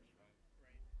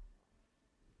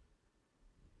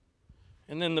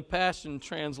 And then the Passion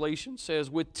Translation says,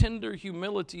 with tender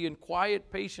humility and quiet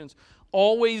patience,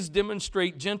 always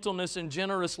demonstrate gentleness and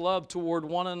generous love toward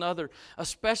one another,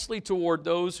 especially toward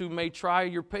those who may try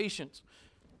your patience.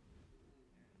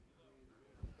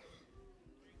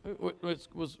 Let's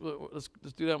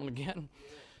do that one again.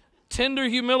 Tender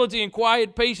humility and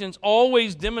quiet patience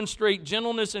always demonstrate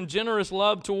gentleness and generous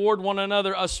love toward one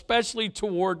another, especially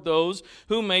toward those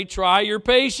who may try your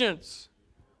patience.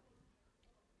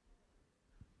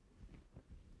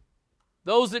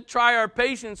 Those that try our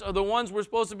patience are the ones we're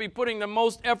supposed to be putting the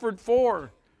most effort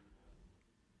for,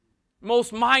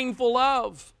 most mindful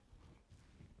of,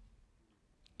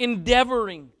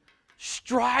 endeavoring,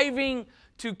 striving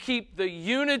to keep the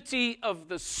unity of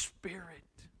the Spirit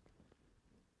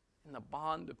in the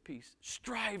bond of peace.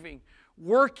 Striving,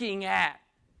 working at,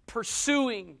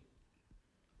 pursuing.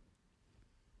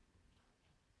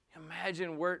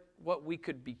 Imagine what we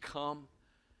could become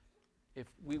if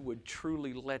we would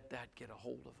truly let that get a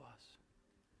hold of us.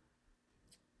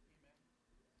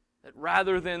 That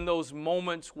rather than those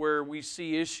moments where we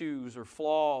see issues or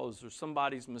flaws or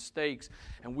somebody's mistakes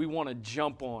and we want to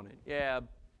jump on it. Yeah.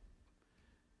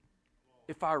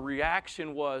 If our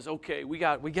reaction was, okay, we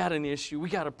got an issue, we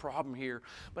got a problem here,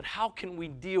 but how can we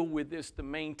deal with this to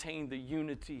maintain the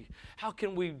unity? How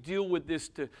can we deal with this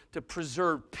to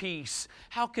preserve peace?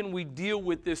 How can we deal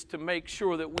with this to make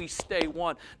sure that we stay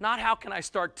one? Not how can I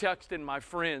start texting my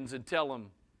friends and tell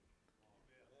them.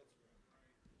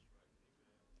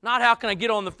 Not how can I get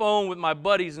on the phone with my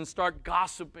buddies and start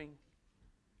gossiping.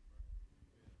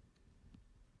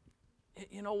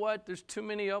 You know what? There's too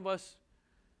many of us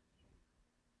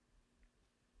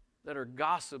that are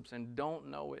gossips and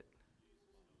don't know it.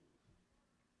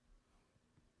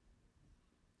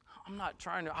 I'm not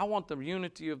trying to, I want the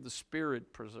unity of the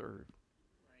Spirit preserved.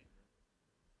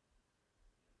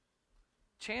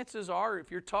 Chances are,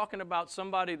 if you're talking about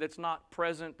somebody that's not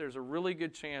present, there's a really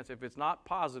good chance, if it's not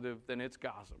positive, then it's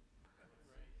gossip.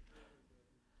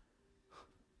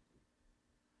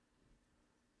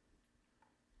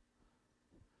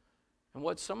 And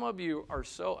what some of you are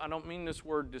so, I don't mean this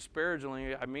word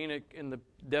disparagingly, I mean it in the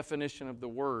definition of the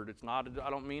word. It's not, I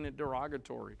don't mean it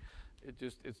derogatory.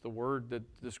 It's the word that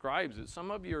describes it. Some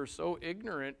of you are so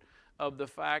ignorant of the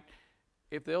fact,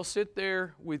 if they'll sit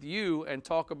there with you and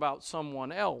talk about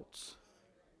someone else,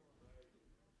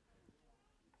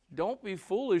 don't be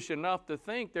foolish enough to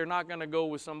think they're not going to go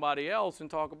with somebody else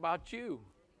and talk about you.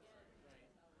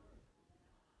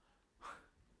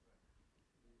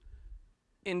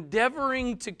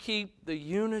 Endeavoring to keep the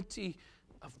unity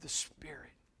of the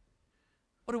Spirit.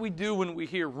 What do we do when we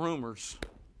hear rumors?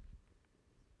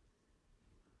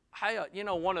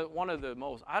 One of the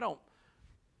most, I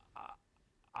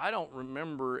don't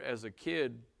remember as a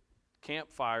kid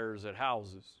campfires at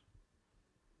houses.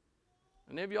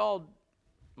 And if y'all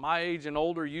my age and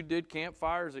older, you did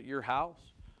campfires at your house?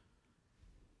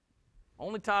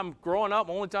 Only time growing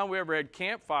up, only time we ever had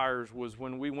campfires was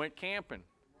when we went camping.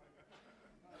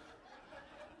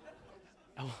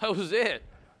 That was it.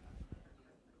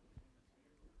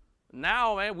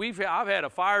 Now, man, I've had a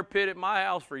fire pit at my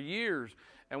house for years,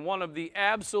 and one of the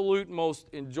absolute most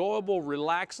enjoyable,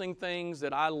 relaxing things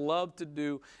that I love to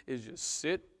do is just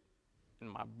sit in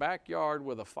my backyard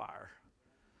with a fire.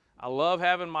 I love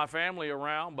having my family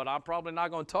around, but I'm probably not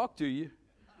going to talk to you.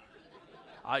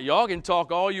 Y'all can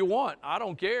talk all you want. I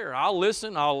don't care. I'll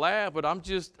listen, I'll laugh, but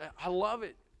I love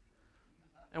it.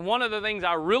 And one of the things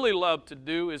I really love to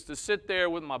do is to sit there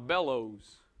with my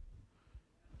bellows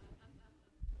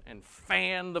and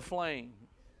fan the flame.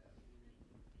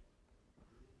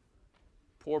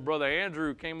 Poor Brother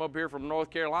Andrew came up here from North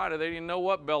Carolina. They didn't know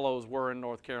what bellows were in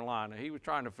North Carolina. He was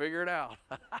trying to figure it out.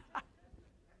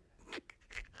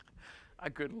 I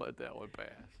couldn't let that one pass.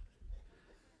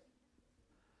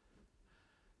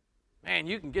 Man,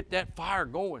 you can get that fire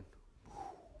going.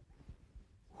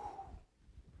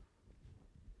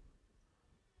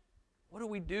 What do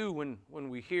we do when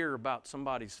we hear about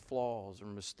somebody's flaws or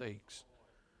mistakes?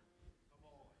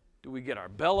 Do we get our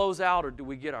bellows out or do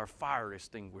we get our fire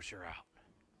extinguisher out?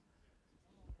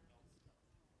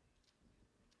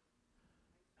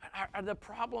 The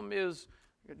problem is,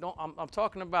 I'm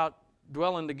talking about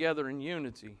dwelling together in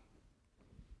unity. I'm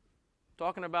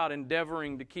talking about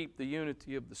endeavoring to keep the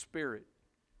unity of the Spirit.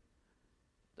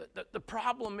 The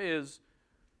problem is,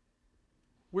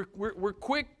 we're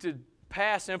quick to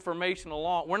pass information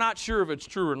along. We're not sure if it's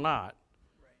true or not.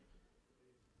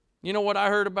 You know what I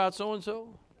heard about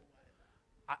so-and-so?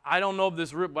 I don't know if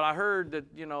this, but I heard that,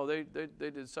 they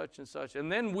did such and such.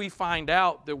 And then we find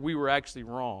out that we were actually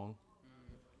wrong.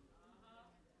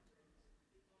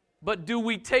 But do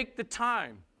we take the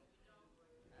time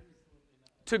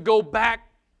to go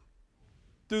back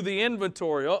through the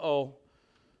inventory? Uh-oh.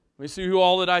 Let me see who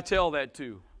all did I tell that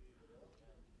to.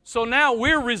 So now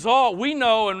we're resolved. We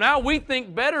know, and now we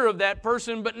think better of that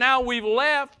person, but now we've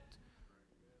left.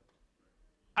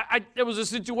 There was a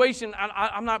situation,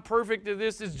 I'm not perfect at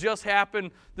this. It's just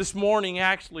happened this morning,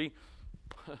 actually.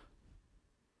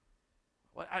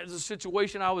 There's a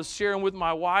situation I was sharing with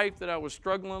my wife that I was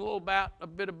struggling a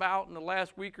bit about in the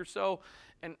last week or so.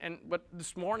 But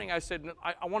this morning I said,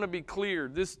 I want to be clear.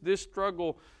 This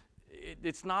struggle,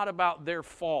 it's not about their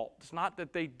fault. It's not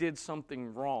that they did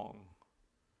something wrong.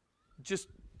 Just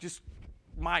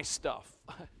my stuff.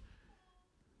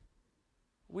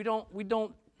 We don't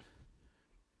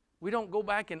go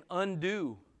back and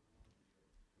undo.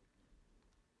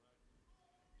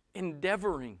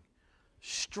 Endeavoring,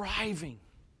 striving.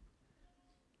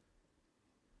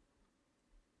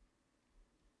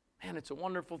 Man, it's a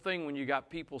wonderful thing when you got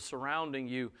people surrounding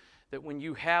you that when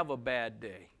you have a bad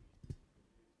day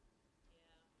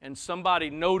and somebody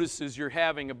notices you're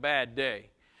having a bad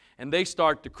day and they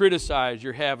start to criticize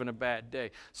you're having a bad day,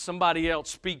 somebody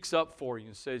else speaks up for you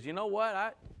and says, you know what,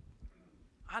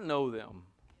 I know them.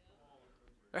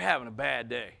 They're having a bad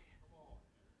day.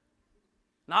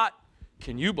 Not,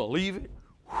 can you believe it?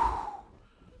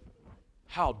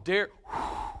 How dare...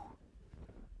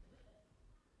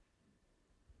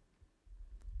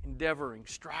 Endeavoring,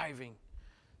 striving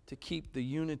to keep the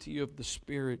unity of the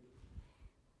Spirit.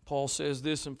 Paul says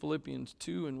this in Philippians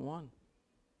 2:1.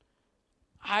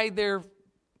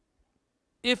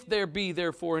 If there be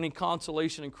therefore any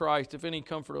consolation in Christ, if any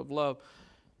comfort of love,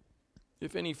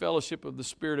 if any fellowship of the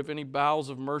Spirit, if any bowels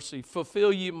of mercy,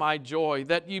 fulfill ye my joy,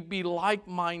 that ye be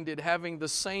like-minded, having the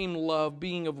same love,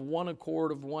 being of one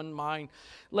accord, of one mind.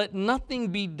 Let nothing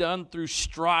be done through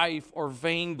strife or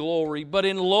vainglory, but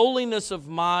in lowliness of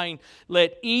mind,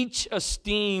 let each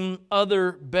esteem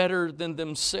other better than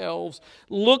themselves.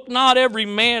 Look not every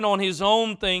man on his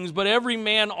own things, but every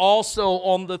man also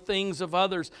on the things of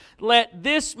others. Let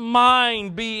this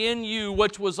mind be in you,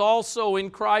 which was also in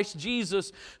Christ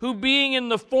Jesus, who being in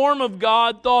the form of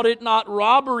God, thought it not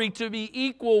robbery to be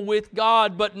equal with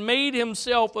God, but made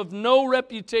himself of no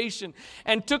reputation,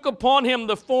 and took upon him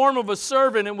the form of a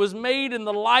servant, and was made in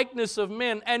the likeness of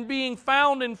men. And being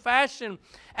found in fashion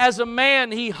as a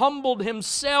man, he humbled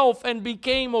himself and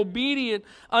became obedient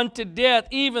unto death,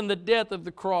 even the death of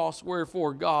the cross.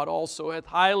 Wherefore God also hath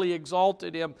highly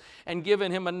exalted him, and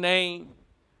given him a name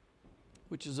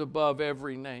which is above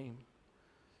every name.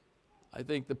 I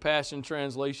think the Passion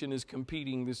Translation is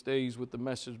competing these days with the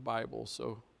Message Bible,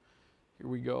 so here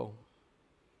we go.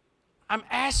 I'm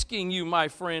asking you, my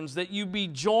friends, that you be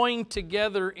joined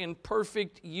together in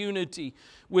perfect unity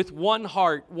with one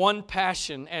heart, one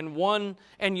passion,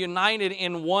 and united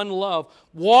in one love.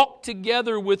 Walk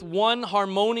together with one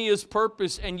harmonious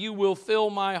purpose, and you will fill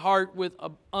my heart with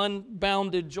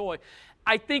unbounded joy.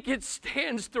 I think it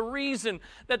stands to reason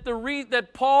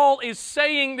that Paul is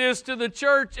saying this to the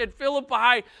church at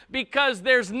Philippi because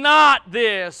there's not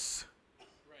this.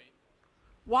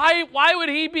 Why would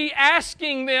he be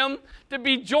asking them to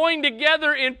be joined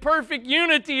together in perfect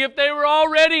unity if they were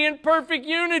already in perfect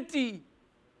unity?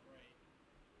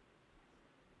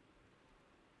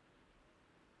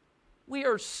 We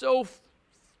are so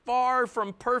far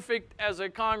from perfect as a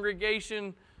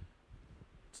congregation,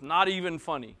 it's not even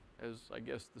funny, as I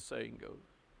guess the saying goes.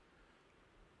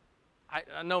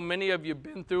 I know many of you have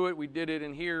been through it. We did it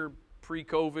in here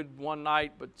pre-COVID one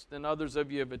night, but then others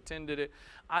of you have attended it.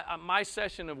 My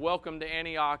session of Welcome to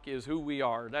Antioch is who we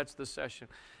are. That's the session.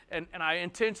 And I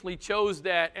intentionally chose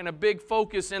that, and a big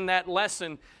focus in that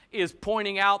lesson is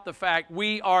pointing out the fact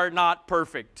we are not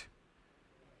perfect.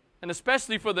 And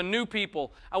especially for the new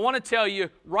people, I want to tell you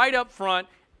right up front,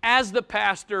 as the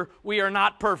pastor, we are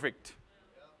not perfect.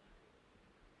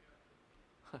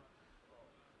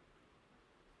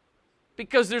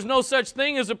 Because there's no such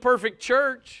thing as a perfect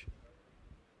church.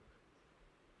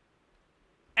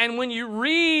 And when you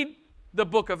read the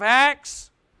book of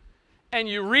Acts, and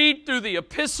you read through the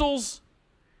epistles,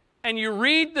 and you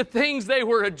read the things they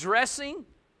were addressing,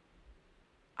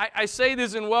 I say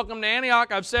this in Welcome to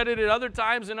Antioch, I've said it at other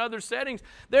times in other settings,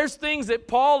 there's things that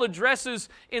Paul addresses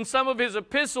in some of his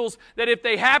epistles that if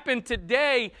they happen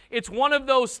today, it's one of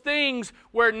those things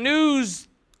where news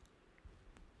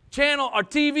channel or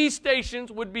TV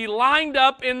stations would be lined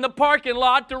up in the parking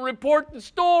lot to report the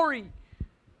story.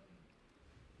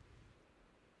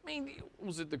 I mean,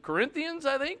 was it the Corinthians,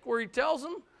 I think, where he tells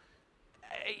them,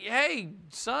 hey,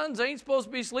 sons ain't supposed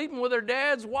to be sleeping with their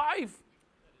dad's wife.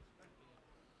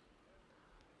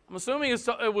 I'm assuming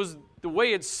it was the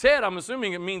way it's said, I'm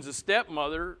assuming it means a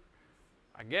stepmother,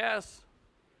 I guess.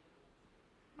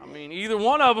 I mean, either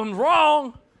one of them's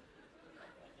wrong.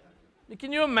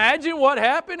 Can you imagine what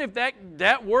happened if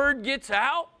that word gets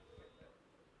out?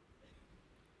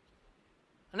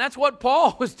 And that's what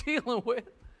Paul was dealing with.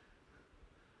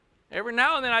 Every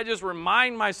now and then I just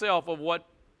remind myself of what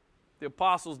the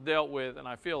apostles dealt with, and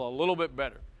I feel a little bit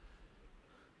better.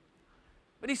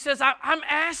 But he says, I'm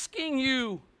asking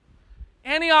you,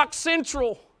 Antioch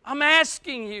Central, I'm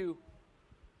asking you,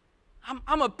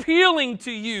 I'm appealing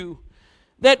to you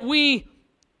that we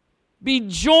be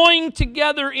joined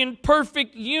together in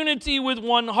perfect unity with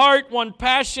one heart, one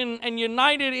passion, and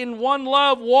united in one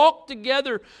love. Walk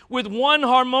together with one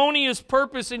harmonious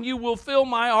purpose, and you will fill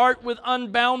my heart with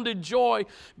unbounded joy.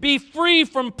 Be free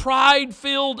from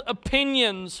pride-filled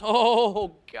opinions.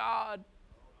 Oh, God.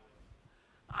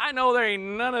 I know there ain't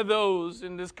none of those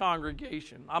in this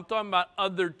congregation. I'm talking about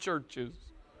other churches.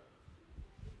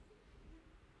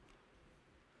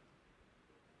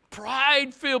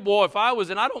 Pride-filled, boy, if I was,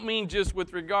 and I don't mean just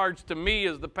with regards to me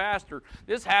as the pastor.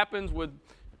 This happens with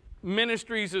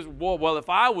ministries as well. Well, if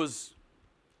I was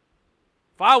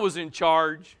in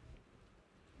charge,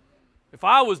 if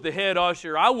I was the head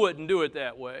usher, I wouldn't do it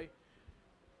that way.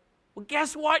 Well,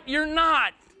 guess what? You're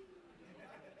not.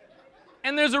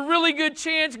 And there's a really good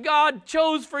chance God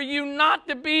chose for you not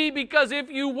to be, because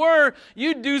if you were,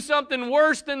 you'd do something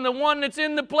worse than the one that's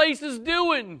in the place is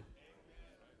doing.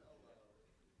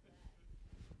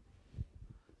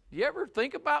 You ever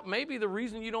think about maybe the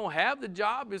reason you don't have the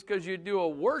job is because you do a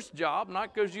worse job,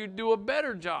 not because you do a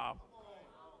better job?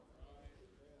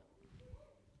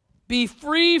 Be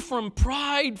free from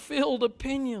pride-filled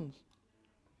opinions.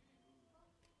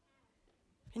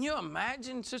 Can you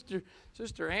imagine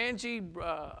Sister Angie,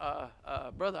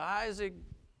 Brother Isaac,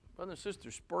 Brother and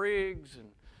Sister Spriggs, and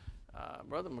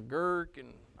Brother McGurk,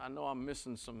 and I know I'm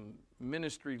missing some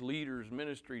ministry leaders,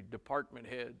 ministry department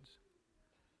heads.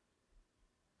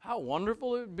 How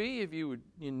wonderful it would be if you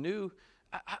knew.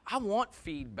 I want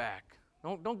feedback.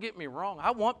 Don't get me wrong. I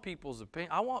want people's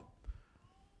opinion.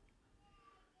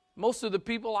 Most of the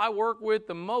people I work with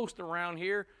the most around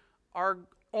here are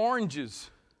oranges.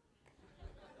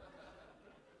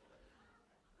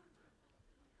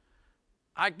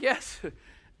 I guess,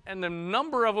 and the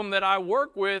number of them that I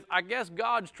work with, I guess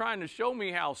God's trying to show me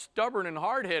how stubborn and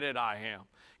hard-headed I am.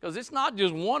 Because it's not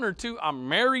just one or two. I'm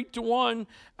married to one.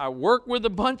 I work with a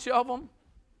bunch of them.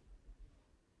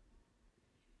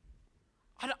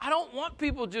 I don't want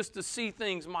people just to see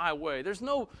things my way. There's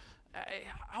no,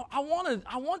 I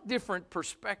want different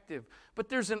perspective. But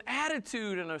there's an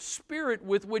attitude and a spirit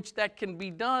with which that can be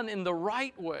done in the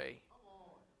right way.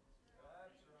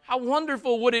 How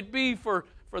wonderful would it be for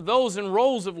those in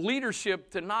roles of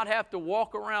leadership to not have to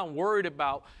walk around worried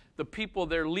about the people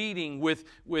they're leading with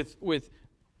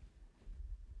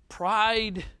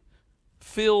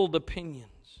pride-filled opinions.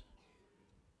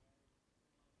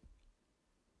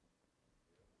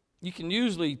 You can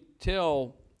usually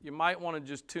tell, you might want to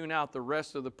just tune out the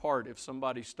rest of the part if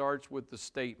somebody starts with the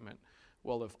statement,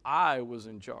 well, if I was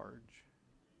in charge.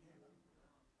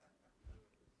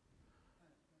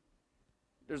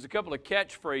 There's a couple of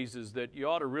catchphrases that you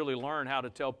ought to really learn how to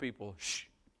tell people. Shh.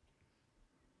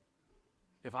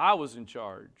 If I was in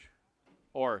charge.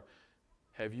 Or,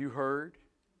 have you heard?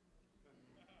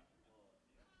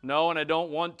 No, and I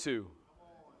don't want to.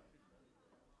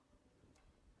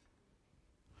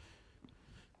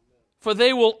 For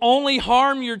they will only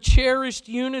harm your cherished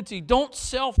unity. Don't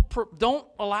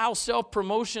allow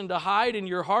self-promotion to hide in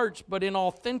your hearts, but in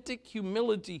authentic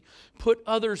humility, put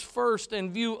others first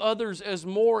and view others as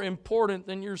more important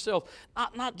than yourself.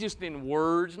 Not just in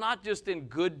words, not just in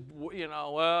good, you're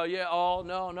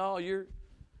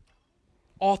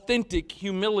authentic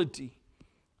humility.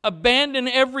 Abandon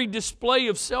every display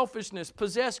of selfishness.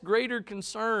 Possess greater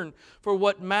concern for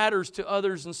what matters to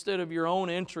others instead of your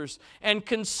own interests. And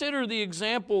consider the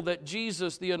example that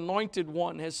Jesus, the Anointed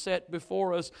One, has set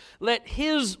before us. Let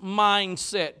His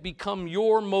mindset become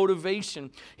your motivation.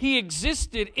 He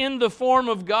existed in the form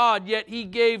of God, yet He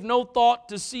gave no thought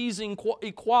to seizing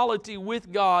equality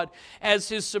with God as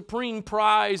His supreme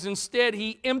prize. Instead,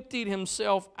 He emptied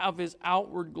Himself of His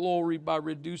outward glory by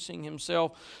reducing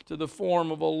Himself to the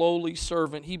form of a lowly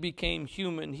servant. He became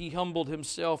human. He humbled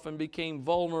Himself and became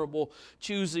vulnerable,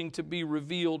 choosing to be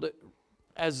revealed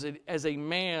as a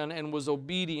man, and was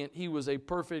obedient. He was a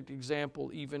perfect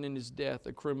example even in His death,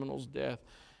 a criminal's death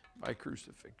by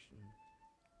crucifixion.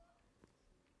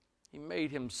 He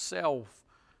made Himself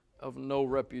of no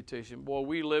reputation. Boy,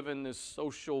 we live in this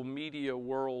social media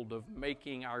world of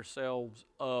making ourselves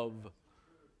of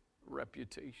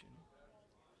reputation.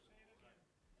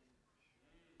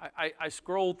 I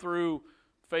scroll through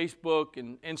Facebook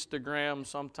and Instagram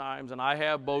sometimes, and I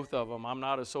have both of them. I'm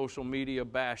not a social media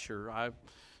basher.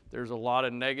 There's a lot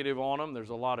of negative on them. There's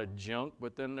a lot of junk,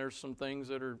 but then there's some things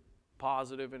that are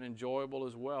positive and enjoyable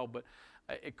as well. But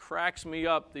it cracks me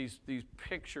up, these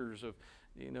pictures of,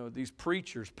 these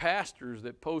preachers, pastors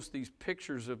that post these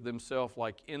pictures of themselves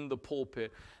like in the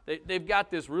pulpit. They've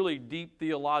got this really deep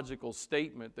theological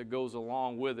statement that goes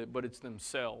along with it, but it's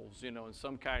themselves, in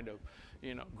some kind of,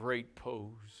 great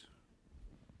pose.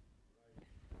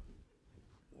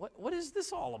 What is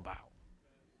this all about?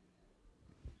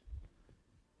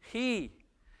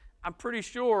 I'm pretty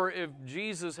sure if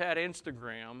Jesus had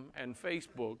Instagram and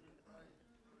Facebook,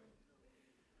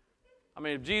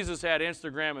 if Jesus had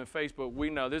Instagram and Facebook, we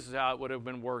know this is how it would have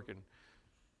been working.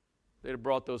 They'd have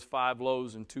brought those 5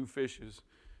 loaves and 2 fishes.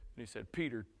 And he said,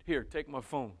 Peter, here, take my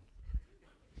phone.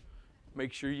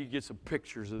 Make sure you get some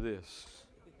pictures of this.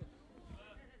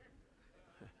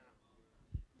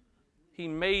 He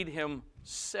made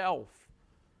himself.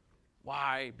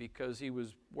 Why? Because he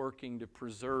was working to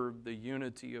preserve the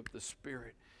unity of the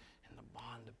Spirit and the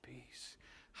bond of peace.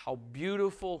 How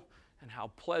beautiful and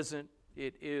how pleasant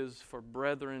it is for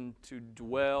brethren to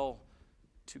dwell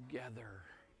together.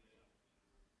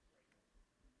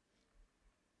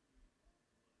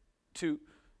 To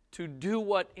do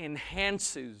what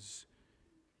enhances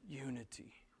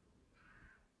unity.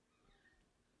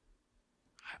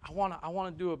 I want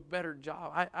to do a better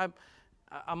job.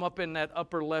 I'm up in that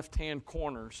upper left-hand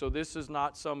corner, so this is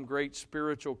not some great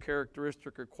spiritual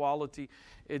characteristic or quality.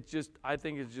 I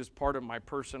think it's just part of my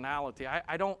personality.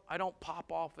 I don't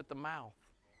pop off at the mouth.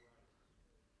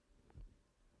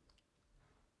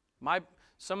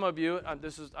 Some of you,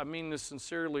 I mean this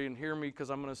sincerely, and hear me because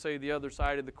I'm going to say the other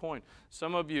side of the coin.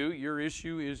 Some of you, your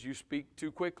issue is you speak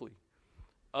too quickly.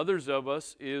 Others of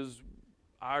us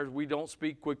we don't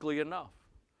speak quickly enough.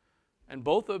 And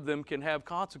both of them can have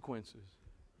consequences.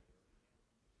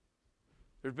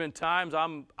 There's been times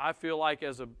I feel like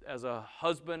as a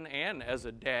husband and as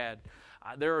a dad,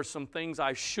 there are some things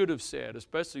I should have said,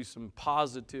 especially some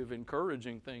positive,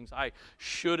 encouraging things I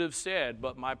should have said,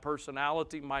 but my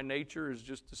personality, my nature is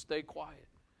just to stay quiet.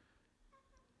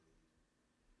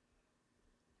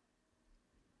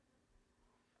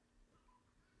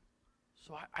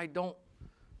 So I don't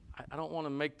want to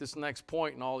make this next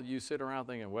point and all of you sit around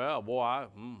thinking, well, boy, I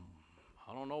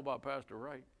don't know about Pastor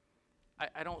Wright.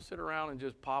 I don't sit around and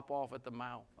just pop off at the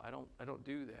mouth. I don't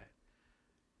do that.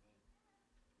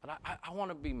 But I want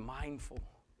to be mindful,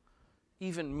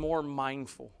 even more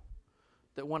mindful,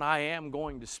 that when I am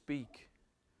going to speak,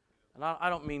 and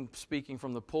I don't mean speaking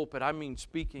from the pulpit, I mean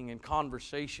speaking in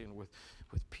conversation with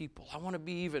people. I want to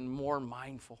be even more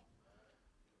mindful.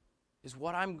 Is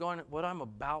what I'm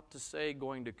about to say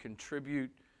going to contribute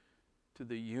to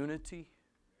the unity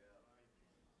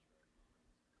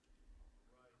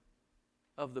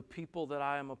of the people that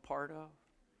I am a part of?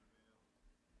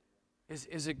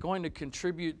 Is it going to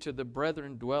contribute to the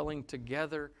brethren dwelling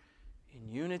together in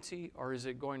unity, or is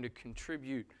it going to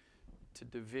contribute to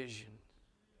division,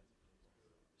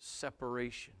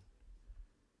 separation,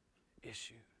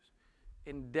 issues?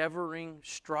 Endeavoring,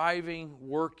 striving,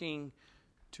 working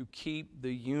to keep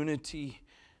the unity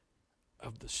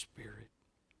of the Spirit.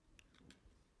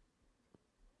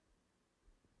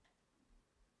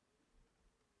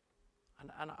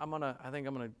 And I think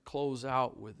I'm going to close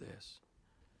out with this.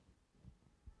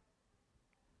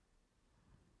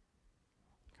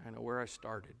 Kind of where I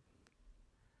started.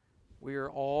 We are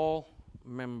all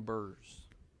members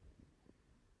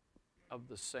of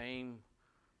the same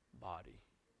body.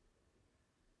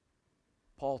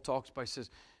 Paul talks by says,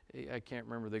 I can't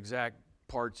remember the exact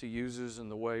parts he uses in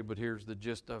the way, but here's the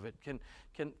gist of it. Can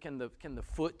the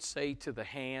foot say to the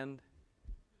hand,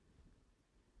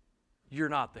 you're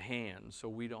not the hand, so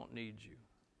we don't need you?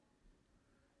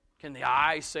 Can the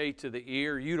eye say to the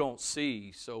ear, you don't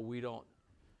see, so we don't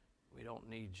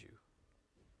need you?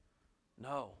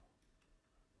 No.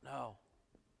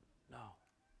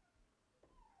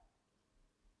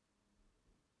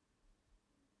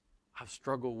 I've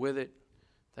struggled with it.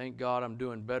 Thank God I'm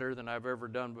doing better than I've ever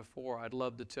done before. I'd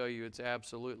love to tell you it's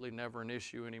absolutely never an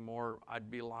issue anymore. I'd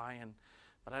be lying.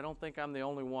 But I don't think I'm the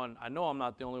only one. I know I'm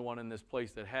not the only one in this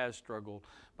place that has struggled,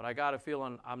 but I got a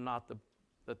feeling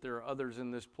that there are others in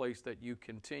this place that you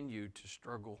continue to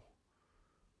struggle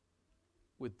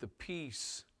with the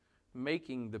peace,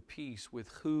 making the peace with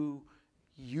who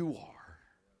you are.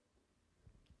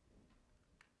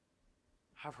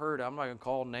 I've heard, I'm not going to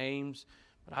call names,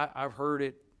 but I've heard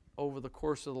it over the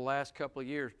course of the last couple of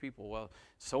years. People, well,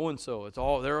 so-and-so, it's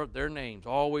all their names,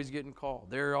 always getting called.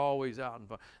 They're always out in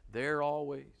front. They're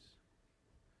always.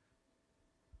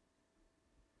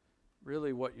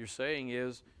 Really what you're saying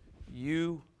is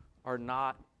you are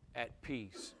not at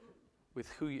peace with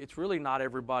who you, it's really not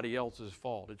everybody else's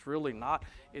fault. It's really not.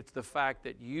 It's the fact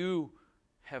that you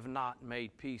have not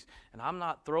made peace. And I'm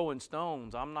not throwing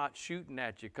stones. I'm not shooting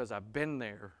at you because I've been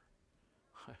there.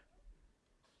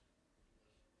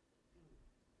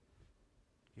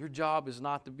 Your job is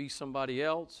not to be somebody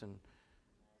else, and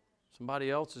somebody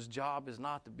else's job is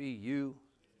not to be you.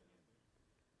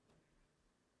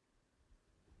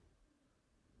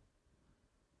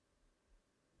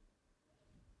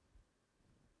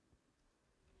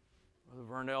 Brother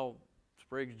Vernell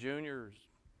Spriggs Jr. has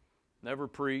never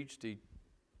preached. He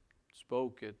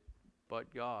spoke at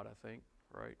But God, I think,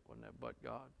 right? Wasn't that But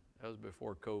God? That was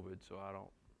before COVID, so I don't.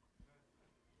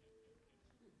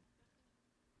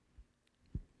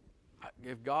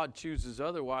 If God chooses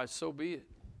otherwise, so be it.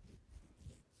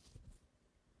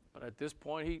 But at this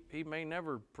point, he may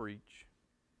never preach.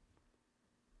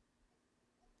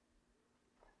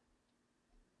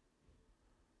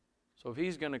 So if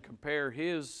he's going to compare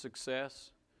his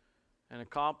success and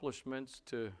accomplishments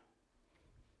to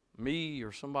me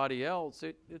or somebody else,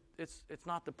 it's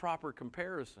not the proper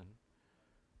comparison.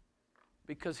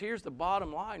 Because here's the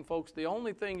bottom line, folks. The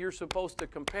only thing you're supposed to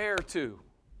compare to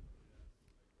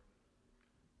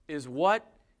is what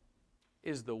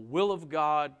is the will of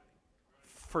God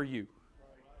for you.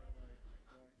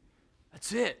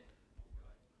 That's it.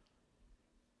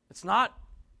 It's not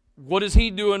what is he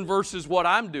doing versus what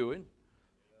I'm doing.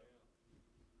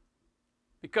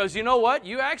 Because you know what?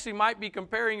 You actually might be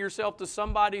comparing yourself to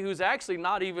somebody who's actually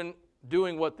not even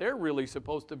doing what they're really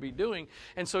supposed to be doing.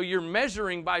 And so you're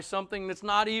measuring by something that's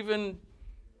not even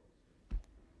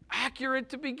accurate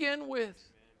to begin with.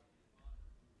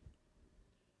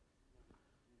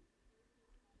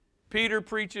 Peter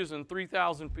preaches and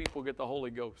 3,000 people get the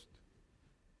Holy Ghost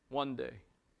one day.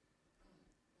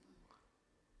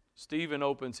 Stephen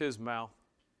opens his mouth.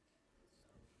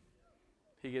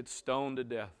 He gets stoned to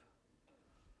death.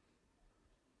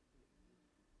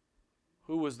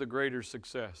 Who was the greater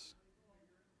success?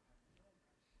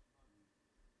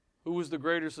 Who was the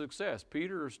greater success,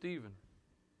 Peter or Stephen?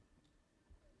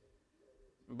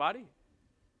 Anybody?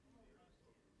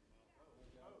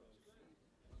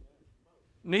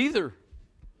 Neither.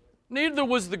 Neither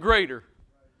was the greater.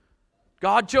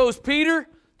 God chose Peter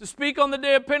to speak on the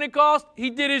day of Pentecost. He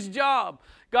did his job.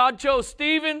 God chose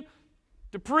Stephen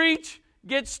to preach,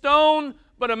 get stoned,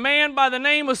 but a man by the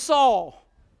name of Saul.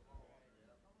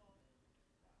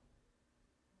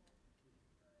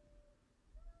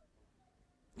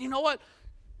 You know what?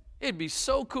 It'd be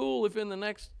so cool if in the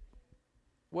next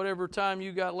whatever time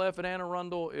you got left at Anne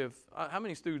Arundel, how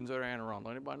many students are at Anne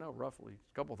Arundel? Anybody know? Roughly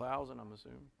a couple thousand, I'm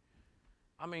assuming.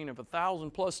 I mean, if 1,000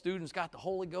 plus students got the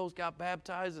Holy Ghost, got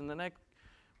baptized in the next,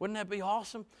 wouldn't that be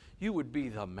awesome? You would be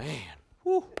the man.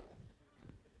 Whew.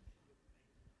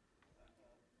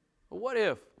 But what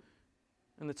if,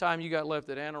 in the time you got left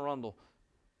at Anne Arundel,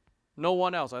 no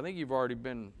one else, I think you've already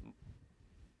been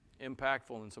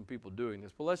impactful in some people doing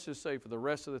this, but let's just say for the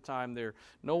rest of the time there,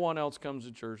 no one else comes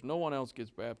to church, no one else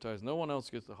gets baptized, no one else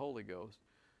gets the Holy Ghost.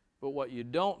 But what you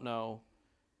don't know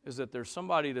is that there's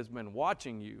somebody that's been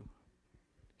watching you,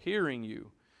 hearing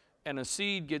you, and a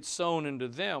seed gets sown into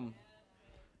them,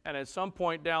 and at some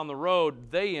point down the road,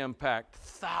 they impact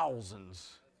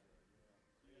thousands.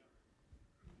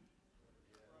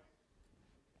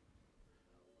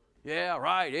 Yeah,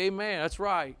 right, amen, that's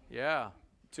right, yeah.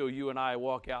 Until you and I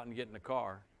walk out and get in the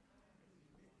car.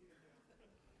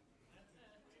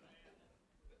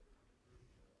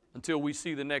 Until we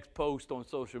see the next post on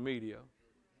social media.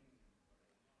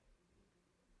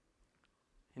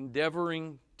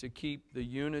 Endeavoring to keep the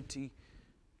unity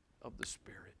of the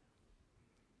Spirit.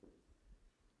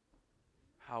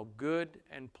 How good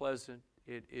and pleasant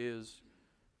it is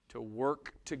to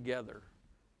work together.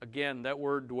 Again, that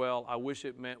word dwell, I wish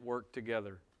it meant work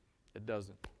together. It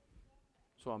doesn't.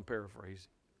 So I'm paraphrasing.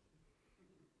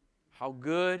 How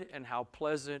good and how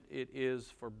pleasant it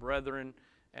is for brethren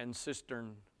and sisters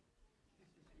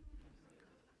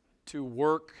to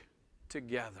work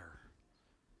together,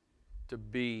 to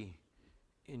be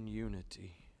in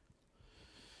unity.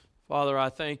 Father, I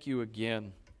thank you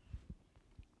again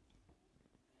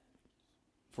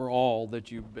for all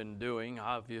that you've been doing.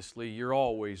 Obviously, you're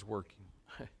always working.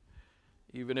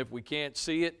 Even if we can't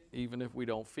see it, even if we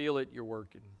don't feel it, you're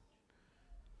working.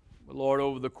 But Lord,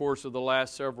 over the course of the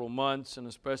last several months, and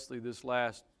especially this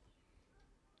last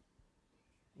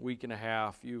week and a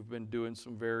half, you've been doing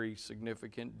some very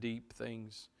significant, deep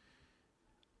things.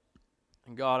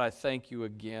 And God, I thank you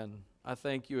again. I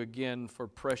thank you again for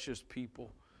precious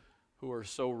people who are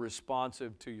so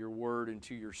responsive to your word and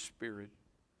to your Spirit.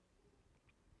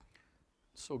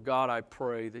 So God, I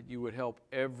pray that you would help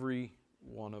every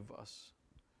one of us,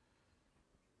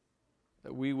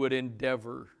 that we would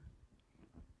endeavor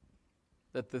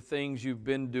that the things you've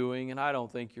been doing, and I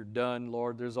don't think you're done,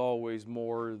 Lord. There's always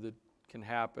more that can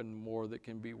happen, more that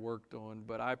can be worked on.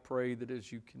 But I pray that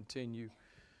as you continue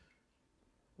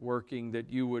working, that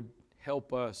you would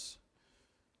help us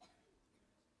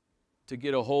to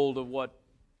get a hold of what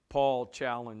Paul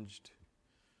challenged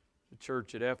the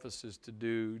church at Ephesus to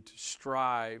do, to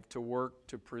strive, to work,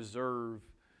 to preserve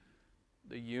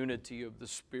the unity of the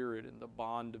Spirit and the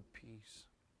bond of peace.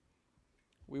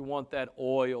 We want that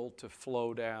oil to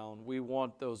flow down. We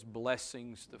want those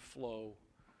blessings to flow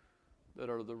that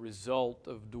are the result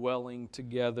of dwelling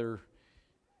together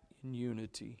in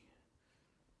unity.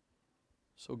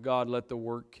 So God, let the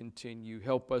work continue.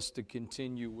 Help us to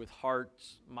continue with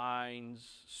hearts,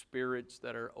 minds, spirits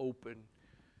that are open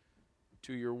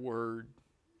to your word.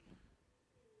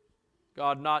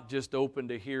 God, not just open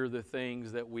to hear the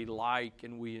things that we like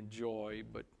and we enjoy,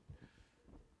 but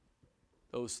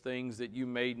those things that you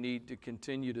may need to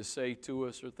continue to say to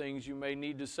us, or things you may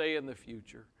need to say in the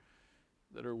future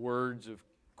that are words of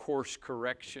course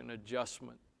correction,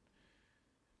 adjustment.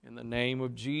 In the name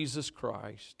of Jesus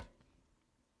Christ,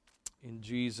 in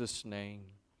Jesus' name,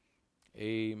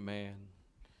 amen.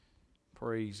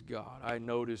 Praise God. I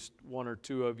noticed one or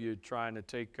two of you trying to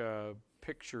take a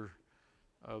picture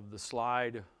of the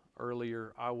slide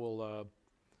earlier. I will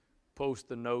post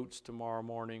the notes tomorrow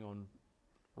morning on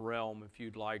Realm if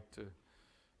you'd like to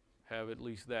have at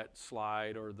least that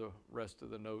slide or the rest of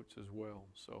the notes as well.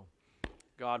 So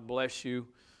God bless you.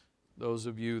 Those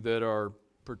of you that are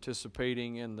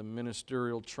participating in the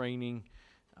ministerial training,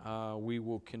 we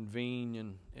will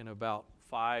convene in about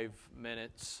 5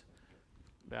 minutes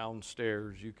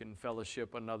downstairs. You can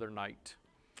fellowship another night.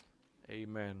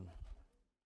 Amen.